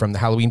from the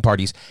Halloween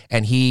parties,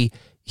 and he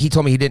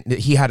told me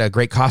he had a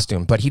great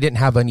costume, but he didn't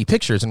have any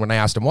pictures. And when I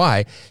asked him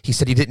why, he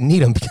said he didn't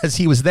need them because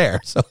he was there.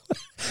 So,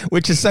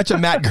 which is such a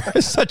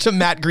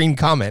Matt Green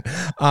comment.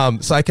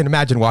 So I can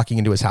imagine walking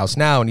into his house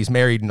now, and he's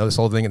married and this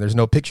whole thing, and there's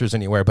no pictures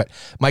anywhere. But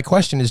my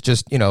question is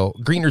just,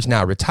 Greener's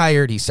now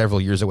retired. He's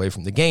several years away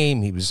from the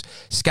game. He was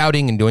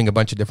scouting and doing a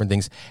bunch of different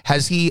things.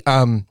 Has he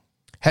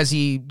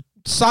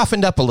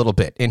softened up a little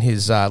bit in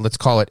his, let's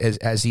call it,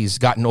 as he's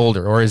gotten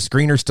older, or is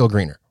Greener still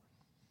Greener?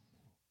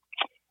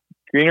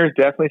 Greener's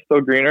definitely still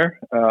Greener.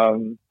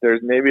 There's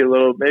maybe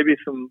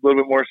some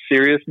little bit more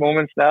serious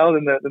moments now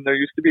than there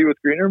used to be with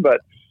Greener, but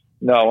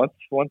no,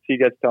 once he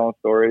gets telling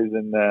stories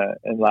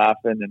and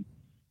laughing, and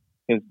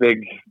his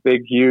big,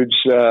 huge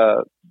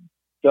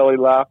belly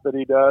laugh that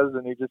he does,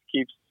 and he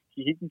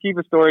can keep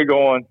a story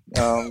going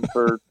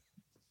for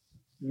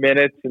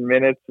minutes and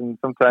minutes, and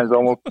sometimes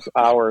almost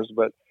hours,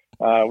 but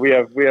we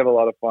have a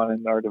lot of fun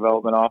in our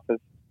development office.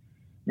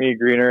 Me,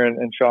 Greener,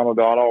 and Sean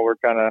O'Donnell,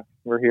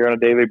 we're here on a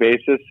daily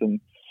basis and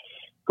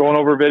going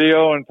over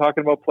video and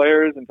talking about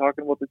players and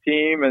talking about the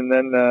team, and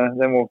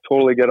then we'll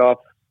totally get off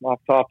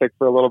topic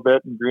for a little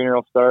bit, and Greener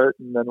will start,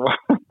 and then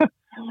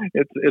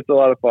it's a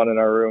lot of fun in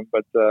our room.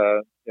 But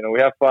we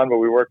have fun, but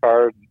we work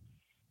hard,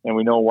 and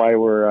we know why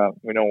we're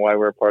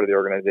a part of the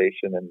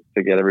organization, and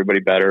to get everybody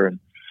better and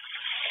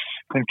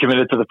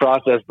committed to the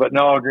process. But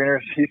no,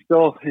 Greener, he's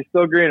still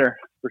Greener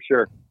for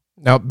sure.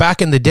 Now,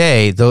 back in the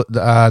day, there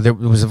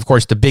was, of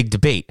course, the big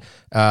debate.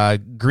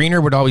 Greener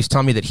would always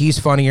tell me that he's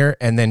funnier,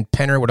 and then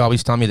Penner would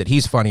always tell me that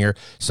he's funnier.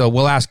 So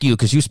we'll ask you,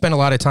 because you spent a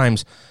lot of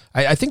times,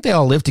 I think they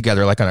all lived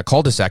together, like on a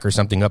cul-de-sac or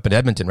something up in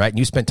Edmonton, right? And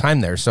you spent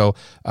time there, so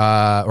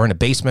or in a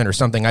basement or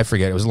something. I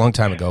forget. It was a long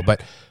time ago.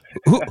 But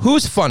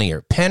who's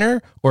funnier,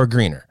 Penner or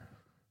Greener?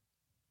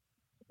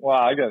 Well,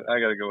 I got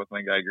to go with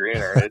my guy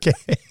Greener. Okay.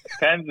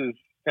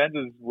 Pens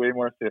is way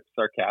more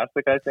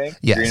sarcastic, I think.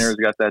 Yes. Greener's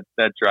got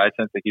that dry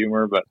sense of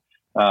humor, but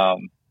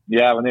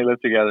when they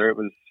lived together,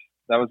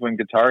 that was when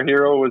Guitar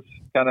Hero was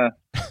kind of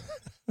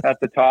at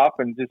the top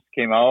and just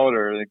came out,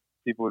 or like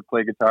people would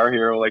play Guitar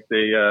Hero like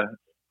they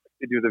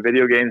do the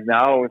video games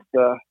now with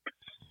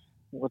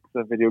what's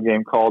the video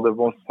game called, the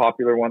most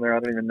popular one there? I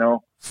don't even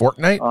know.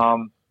 Fortnite?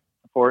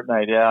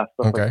 Fortnite, yeah,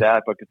 stuff Okay. like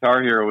that. But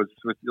Guitar Hero was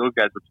those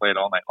guys would play it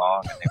all night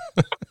long,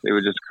 and they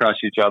would just crush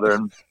each other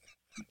and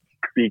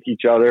beat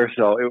each other.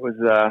 So it was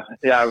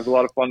it was a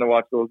lot of fun to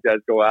watch those guys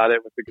go at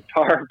it with the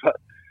guitar. But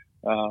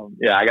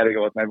I got to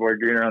go with my boy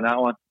Greener on that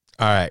one.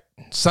 All right.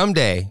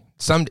 Someday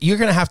you're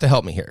going to have to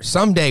help me here.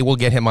 Someday we'll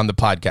get him on the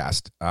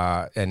podcast,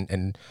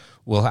 and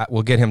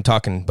we'll get him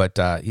talking. But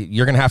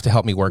you're going to have to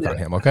help me work on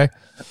him. Okay.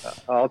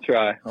 I'll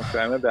try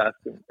my best.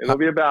 It'll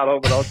be a battle,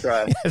 but I'll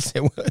try. Yes,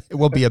 it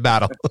will be a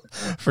battle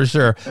for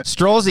sure.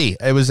 Strolzy,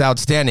 it was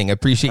outstanding. I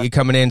appreciate you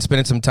coming in,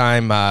 spending some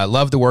time.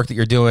 Love the work that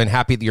you're doing.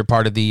 Happy that you're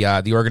part of the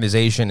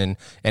organization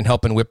and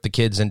helping whip the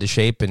kids into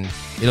shape. And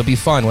it'll be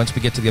fun once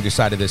we get to the other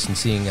side of this and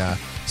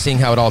seeing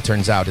how it all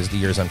turns out as the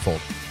years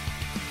unfold.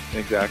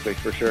 Exactly,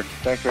 for sure.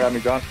 Thanks for having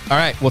me, John. All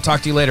right, we'll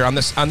talk to you later on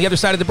the other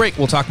side of the break.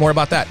 We'll talk more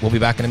about that. We'll be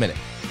back in a minute.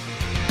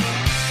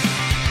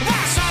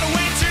 Last night I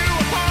went to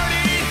a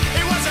party.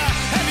 It was a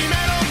heavy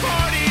metal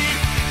party.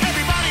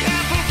 Everybody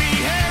had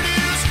poofy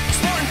hairdos,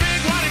 sporting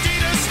big white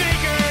Adidas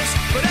sneakers.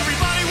 But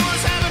everybody was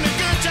having a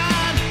good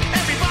time.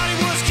 Everybody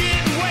was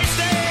getting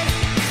wasted.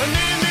 And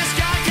then this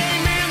guy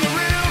came in the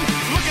room,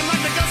 looking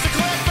like the ghost of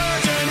Cliff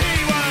Burton.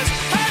 He was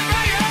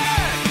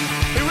headbanging.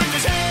 He whipped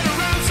his head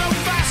around so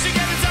fast he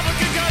gave himself a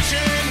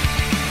concussion.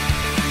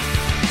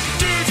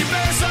 Dude, you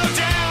better slow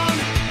down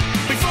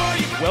before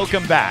you.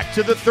 Welcome back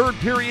to the third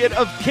period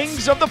of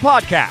Kings of the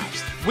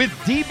Podcast with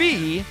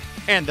DB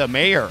and the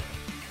Mayor.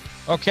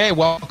 Okay,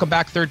 welcome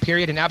back, third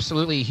period, and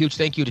absolutely a huge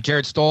thank you to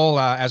Jared Stoll.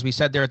 As we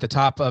said there at the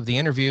top of the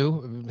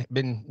interview,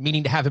 been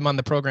meaning to have him on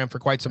the program for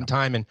quite some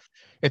time, and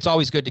it's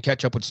always good to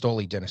catch up with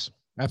Stoley, Dennis.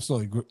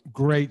 Absolutely.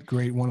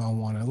 Great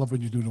one-on-one. I love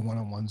when you do the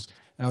one-on-ones.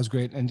 That was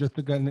great. And just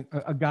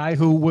a guy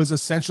who was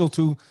essential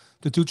to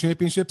the two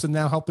championships and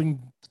now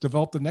helping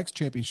develop the next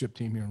championship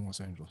team here in Los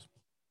Angeles.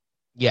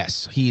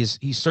 Yes, he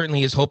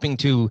certainly is hoping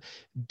to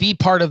be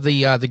part of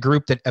the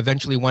group that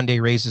eventually one day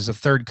raises a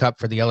third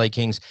cup for the LA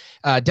Kings.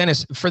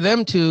 Dennis, for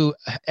them to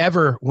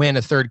ever win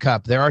a third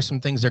cup, there are some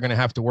things they're going to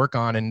have to work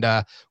on. And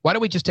why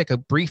don't we just take a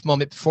brief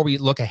moment before we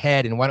look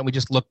ahead, and why don't we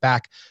just look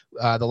back?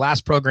 The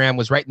last program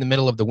was right in the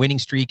middle of the winning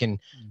streak, and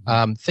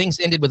things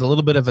ended with a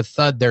little bit of a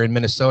thud there in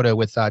Minnesota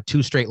with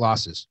 2 straight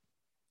losses.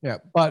 Yeah,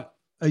 but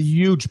a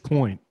huge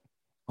point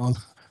on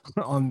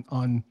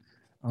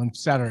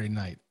Saturday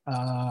night.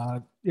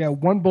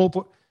 One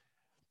bull.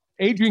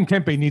 Adrian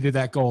Kempe needed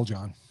that goal,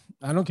 John.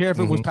 I don't care if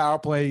it was power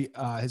play.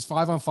 His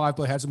 5-on-5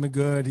 play hasn't been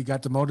good. He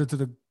got demoted to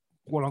the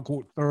quote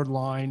unquote third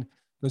line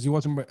because he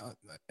wasn't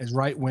as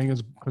right wing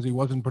because he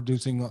wasn't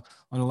producing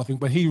on the left wing.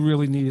 But he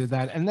really needed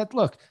that. And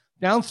look,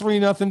 down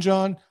 3-0,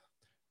 John.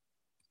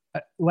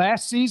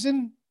 Last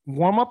season,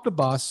 warm up the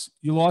bus.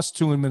 You lost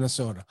 2 in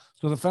Minnesota.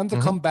 So for them to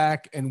come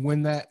back and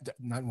win that,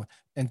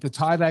 and to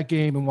tie that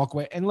game and walk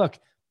away. And look,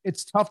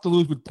 it's tough to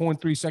lose with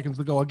 0.3 seconds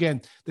to go.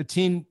 Again, the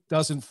team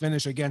doesn't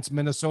finish against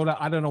Minnesota.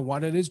 I don't know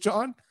what it is,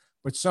 John.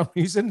 For some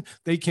reason,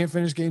 they can't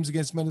finish games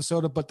against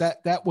Minnesota. But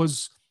that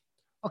was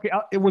okay.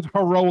 It was a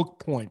heroic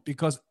point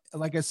because,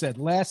 like I said,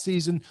 last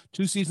season,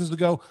 2 seasons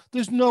ago,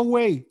 there's no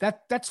way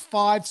that's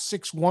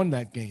 5-6-1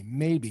 that game,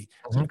 maybe.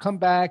 So to come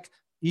back,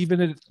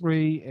 even at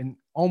 3, and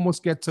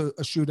almost get to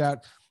a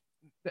shootout,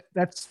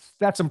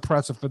 that's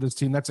impressive for this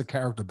team. That's a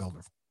character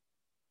builder.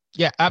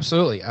 Yeah,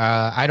 absolutely.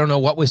 I don't know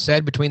what was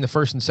said between the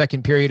first and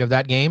second period of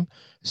that game.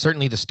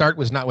 Certainly the start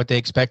was not what they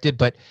expected,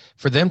 but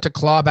for them to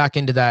claw back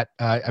into that,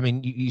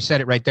 you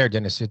said it right there,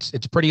 Dennis.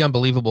 It's pretty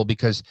unbelievable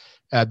because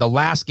the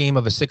last game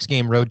of a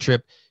 6-game road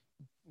trip,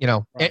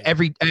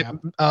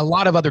 a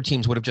lot of other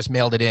teams would have just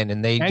mailed it in,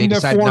 and they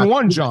decided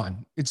 4-1,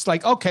 John. It's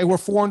like, okay, we're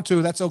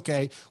 4-2. That's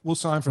okay. We'll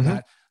sign for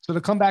that. So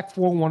to come back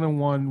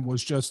 4-1-1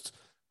 was just,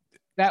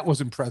 that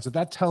was impressive.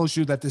 That tells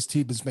you that this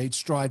team has made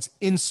strides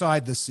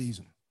inside the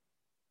season.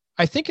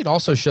 I think it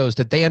also shows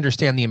that they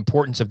understand the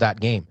importance of that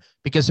game,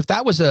 because if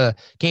that was a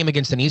game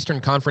against an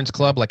Eastern Conference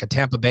club like a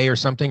Tampa Bay or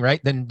something,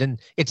 right, then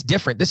it's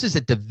different. This is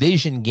a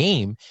division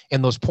game,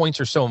 and those points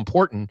are so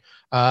important.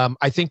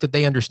 I think that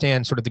they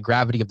understand sort of the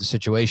gravity of the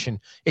situation.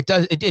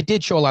 It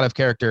did show a lot of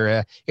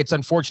character. It's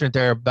unfortunate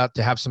they're about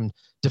to have some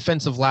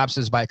defensive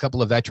lapses by a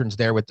couple of veterans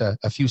there with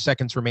a few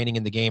seconds remaining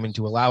in the game, and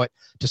to allow it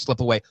to slip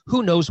away.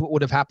 Who knows what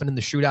would have happened in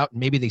the shootout?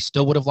 Maybe they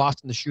still would have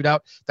lost in the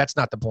shootout. That's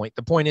not the point.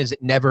 The point is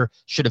it never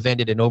should have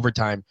ended in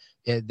overtime.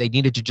 They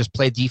needed to just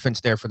play defense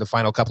there for the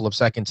final couple of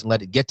seconds and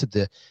let it get to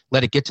the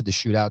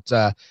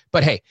shootout.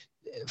 But hey,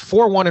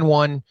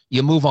 4-1-1,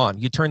 you move on,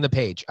 you turn the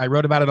page. I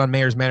wrote about it on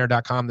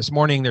mayorsmanor.com this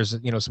morning. There's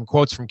some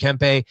quotes from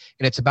Kempe,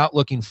 and it's about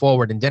looking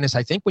forward. And Dennis,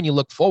 I think when you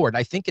look forward,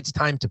 I think it's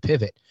time to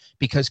pivot,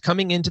 because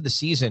coming into the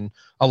season,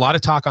 a lot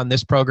of talk on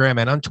this program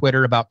and on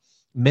Twitter about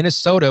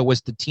Minnesota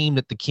was the team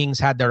that the Kings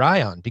had their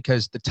eye on,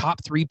 because the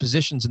top 3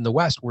 positions in the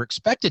West were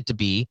expected to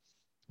be,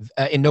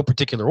 in no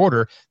particular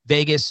order,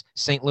 Vegas,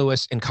 St.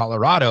 Louis, and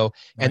Colorado.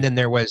 Right. And then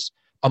there was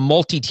a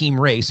multi-team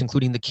race,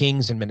 including the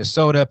Kings and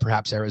Minnesota,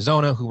 perhaps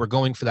Arizona, who were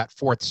going for that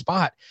 4th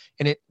spot.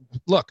 And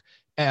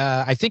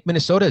I think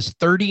Minnesota is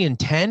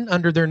 30-10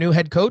 under their new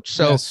head coach.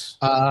 So, yes.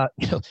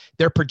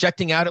 They're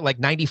projecting out at like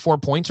 94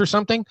 points or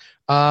something.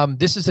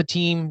 This is a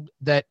team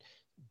that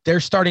they're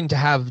starting to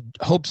have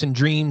hopes and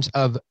dreams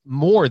of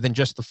more than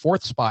just the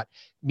 4th spot,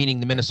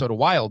 meaning the Minnesota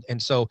Wild.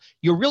 And so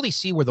you'll really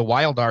see where the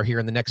Wild are here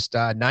in the next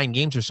 9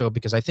 games or so,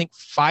 because I think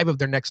 5 of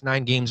their next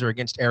 9 games are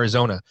against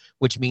Arizona,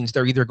 which means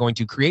they're either going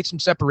to create some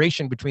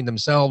separation between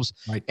themselves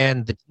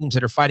and the teams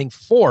that are fighting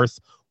 4th,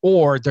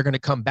 or they're going to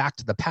come back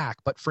to the pack.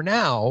 But for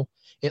now,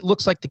 it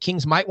looks like the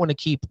Kings might want to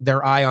keep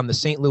their eye on the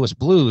St. Louis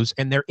Blues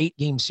and their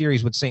 8-game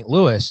series with St.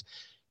 Louis.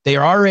 They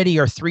are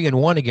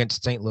 3-1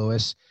 against St.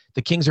 Louis.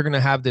 The Kings are going to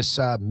have this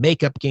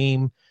makeup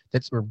game,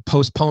 that's a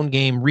postponed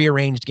game,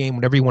 rearranged game,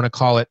 whatever you want to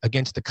call it,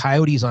 against the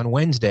Coyotes on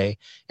Wednesday.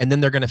 And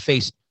then they're going to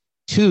face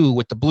 2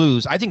 with the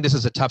Blues. I think this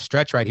is a tough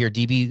stretch right here,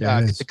 DB.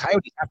 The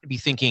Coyotes have to be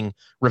thinking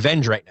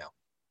revenge right now.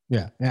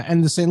 Yeah.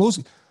 And the St. Louis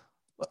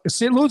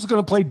is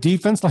going to play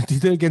defense like they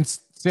did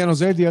against San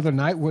Jose the other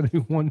night, where they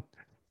won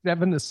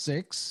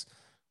 7-6.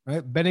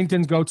 Right?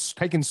 Bennington goes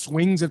taking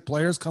swings at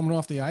players coming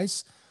off the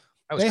ice.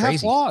 They have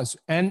flaws,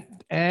 and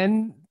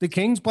the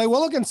Kings play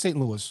well against St.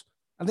 Louis.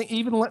 I think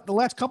even the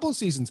last couple of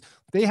seasons,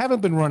 they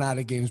haven't been run out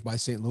of games by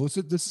St. Louis.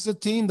 This is a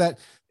team that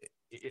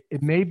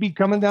it may be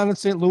coming down to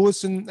St.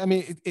 Louis, and I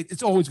mean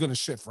it's always going to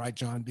shift, right,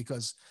 John?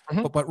 Because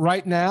but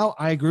right now,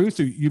 I agree with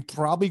you. You're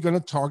probably going to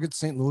target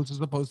St. Louis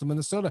as opposed to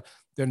Minnesota.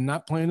 They're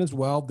not playing as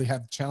well. They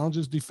have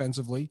challenges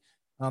defensively.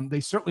 They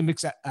certainly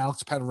mix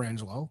Alex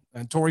Pietrangelo,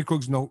 and Torrey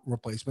Krug's no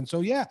replacement.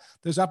 So yeah,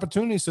 there's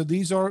opportunities. So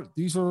these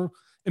are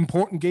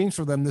important games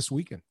for them this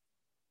weekend.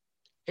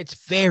 It's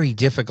very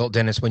difficult,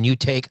 Dennis, when you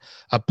take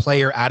a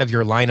player out of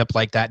your lineup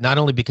like that, not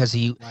only because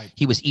he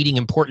was eating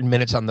important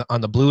minutes on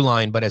the blue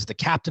line, but as the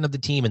captain of the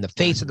team and the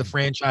face of the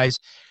franchise.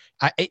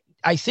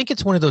 I think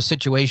it's one of those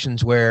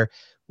situations where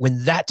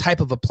when that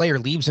type of a player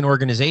leaves an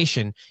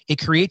organization,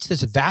 it creates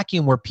this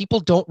vacuum where people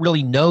don't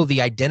really know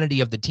the identity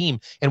of the team.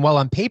 And while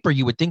on paper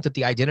you would think that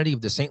the identity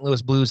of the St.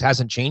 Louis Blues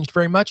hasn't changed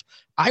very much,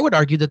 I would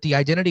argue that the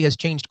identity has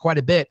changed quite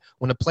a bit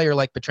when a player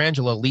like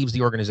Pietrangelo leaves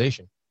the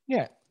organization.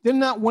 Yeah, they're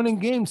not winning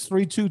games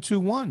 3-2,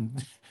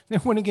 2-1.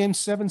 They're winning games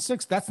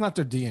 7-6. That's not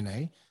their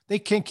DNA. They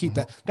can't keep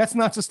that. That's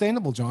not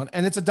sustainable, John.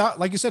 And it's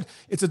like you said,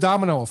 it's a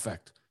domino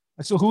effect.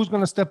 And so who's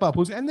going to step up?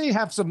 And they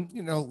have some,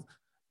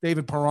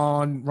 David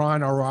Perron,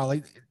 Ryan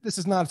O'Reilly. This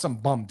is not some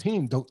bum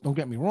team. Don't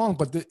get me wrong,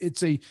 but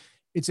it's a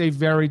it's a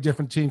very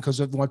different team because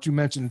of what you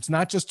mentioned. It's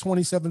not just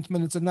 27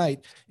 minutes a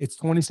night. It's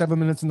 27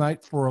 minutes a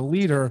night for a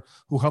leader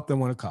who helped them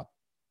win a cup.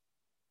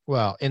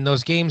 Well, in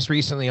those games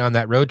recently on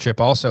that road trip,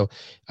 also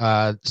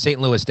St.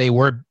 Louis, they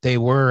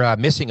were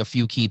missing a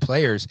few key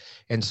players,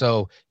 and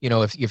so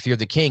if you're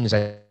the Kings,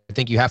 I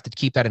think you have to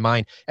keep that in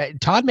mind.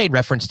 Todd made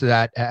reference to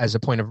that as a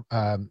point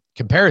of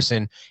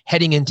comparison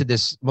heading into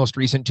this most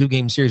recent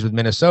 2-game series with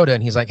Minnesota,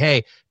 and he's like,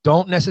 "Hey,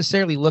 don't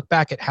necessarily look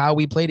back at how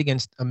we played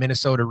against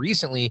Minnesota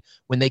recently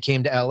when they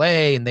came to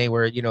LA and they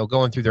were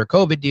going through their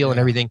COVID deal and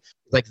everything.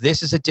 Like,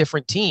 this is a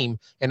different team."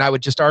 And I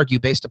would just argue,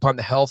 based upon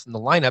the health and the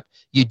lineup,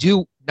 you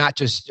do not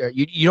just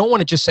you don't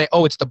want to just say,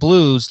 "Oh, it's the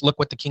Blues. Look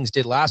what the Kings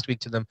did last week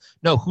to them."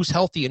 No, who's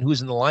healthy and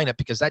who's in the lineup,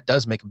 because that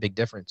does make a big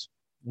difference.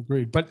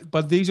 Agreed.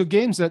 But these are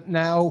games that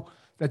now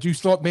that you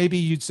thought maybe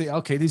you'd say,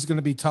 okay, these are going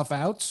to be tough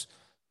outs.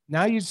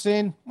 Now you're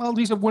saying, well,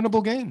 these are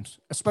winnable games,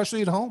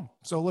 especially at home.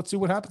 So let's see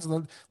what happens.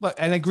 And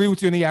I agree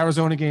with you in the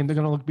Arizona game. They're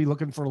going to be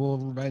looking for a little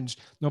revenge.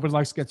 Nobody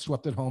likes to get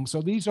swept at home.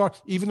 So these are,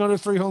 even though they're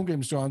 3 home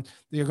games, John,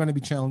 they are going to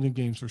be challenging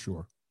games for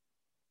sure.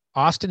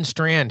 Austin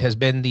Strand has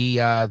been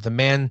the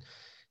man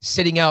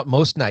sitting out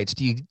most nights.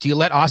 Do you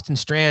let Austin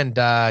Strand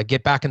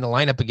get back in the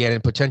lineup again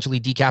and potentially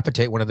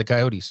decapitate one of the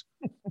Coyotes?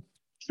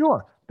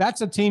 Sure.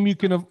 That's a team you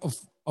can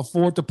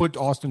afford to put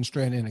Austin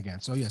Strand in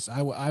again. So, yes,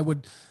 I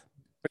would.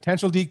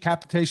 Potential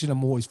decapitation,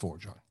 I'm always for,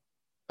 John.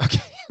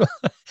 Okay.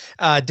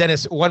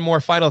 Dennis, one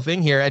more final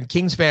thing here. And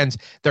Kings fans,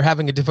 they're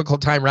having a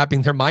difficult time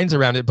wrapping their minds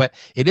around it, but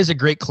it is a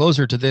great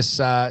closer to this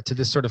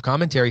sort of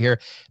commentary here.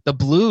 The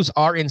Blues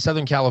are in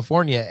Southern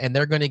California, and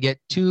they're going to get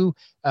two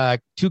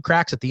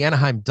cracks at the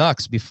Anaheim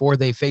Ducks before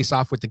they face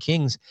off with the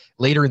Kings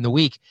later in the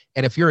week.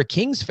 And if you're a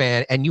Kings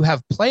fan and you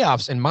have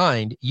playoffs in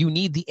mind, you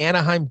need the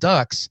Anaheim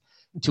Ducks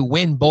to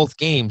win both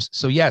games.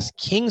 So yes,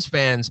 Kings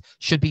fans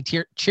should be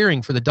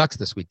cheering for the Ducks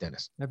this week,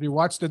 Dennis. Have you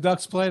watched the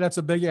Ducks play? That's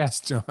a big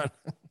ask, John.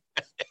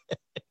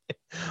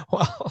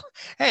 Well,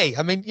 hey,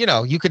 I mean,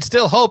 you could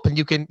still hope, and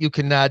you can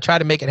try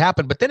to make it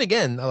happen. But then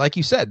again, like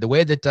you said, the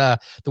way that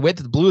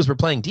the Blues were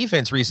playing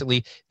defense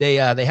recently, they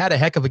had a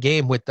heck of a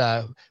game with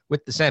the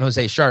San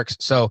Jose Sharks.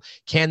 So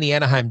can the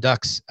Anaheim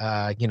Ducks,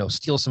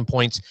 steal some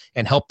points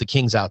and help the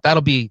Kings out?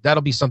 That'll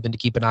be something to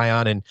keep an eye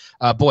on. And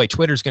boy,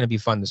 Twitter's going to be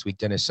fun this week,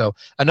 Dennis. So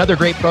another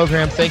great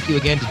program. Thank you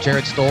again to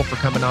Jared Stoll for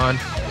coming on.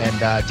 And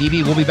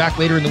DB, we'll be back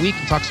later in the week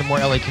and talk some more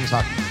LA Kings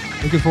hockey.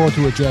 Looking forward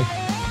to it, Jay.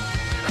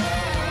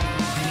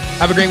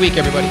 Have a great week,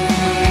 everybody.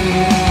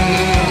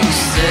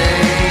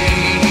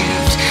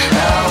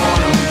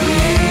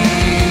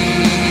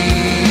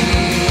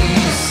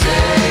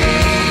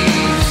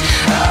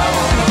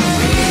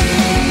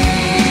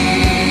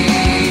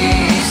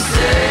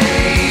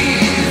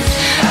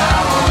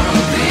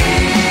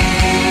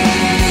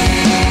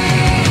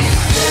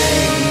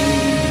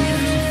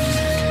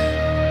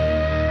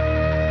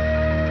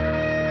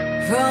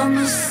 From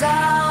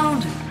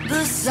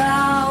the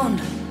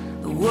sound,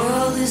 the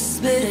world is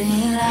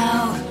spitting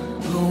out.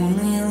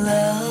 Only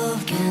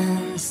love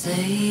can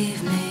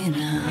save me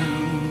now.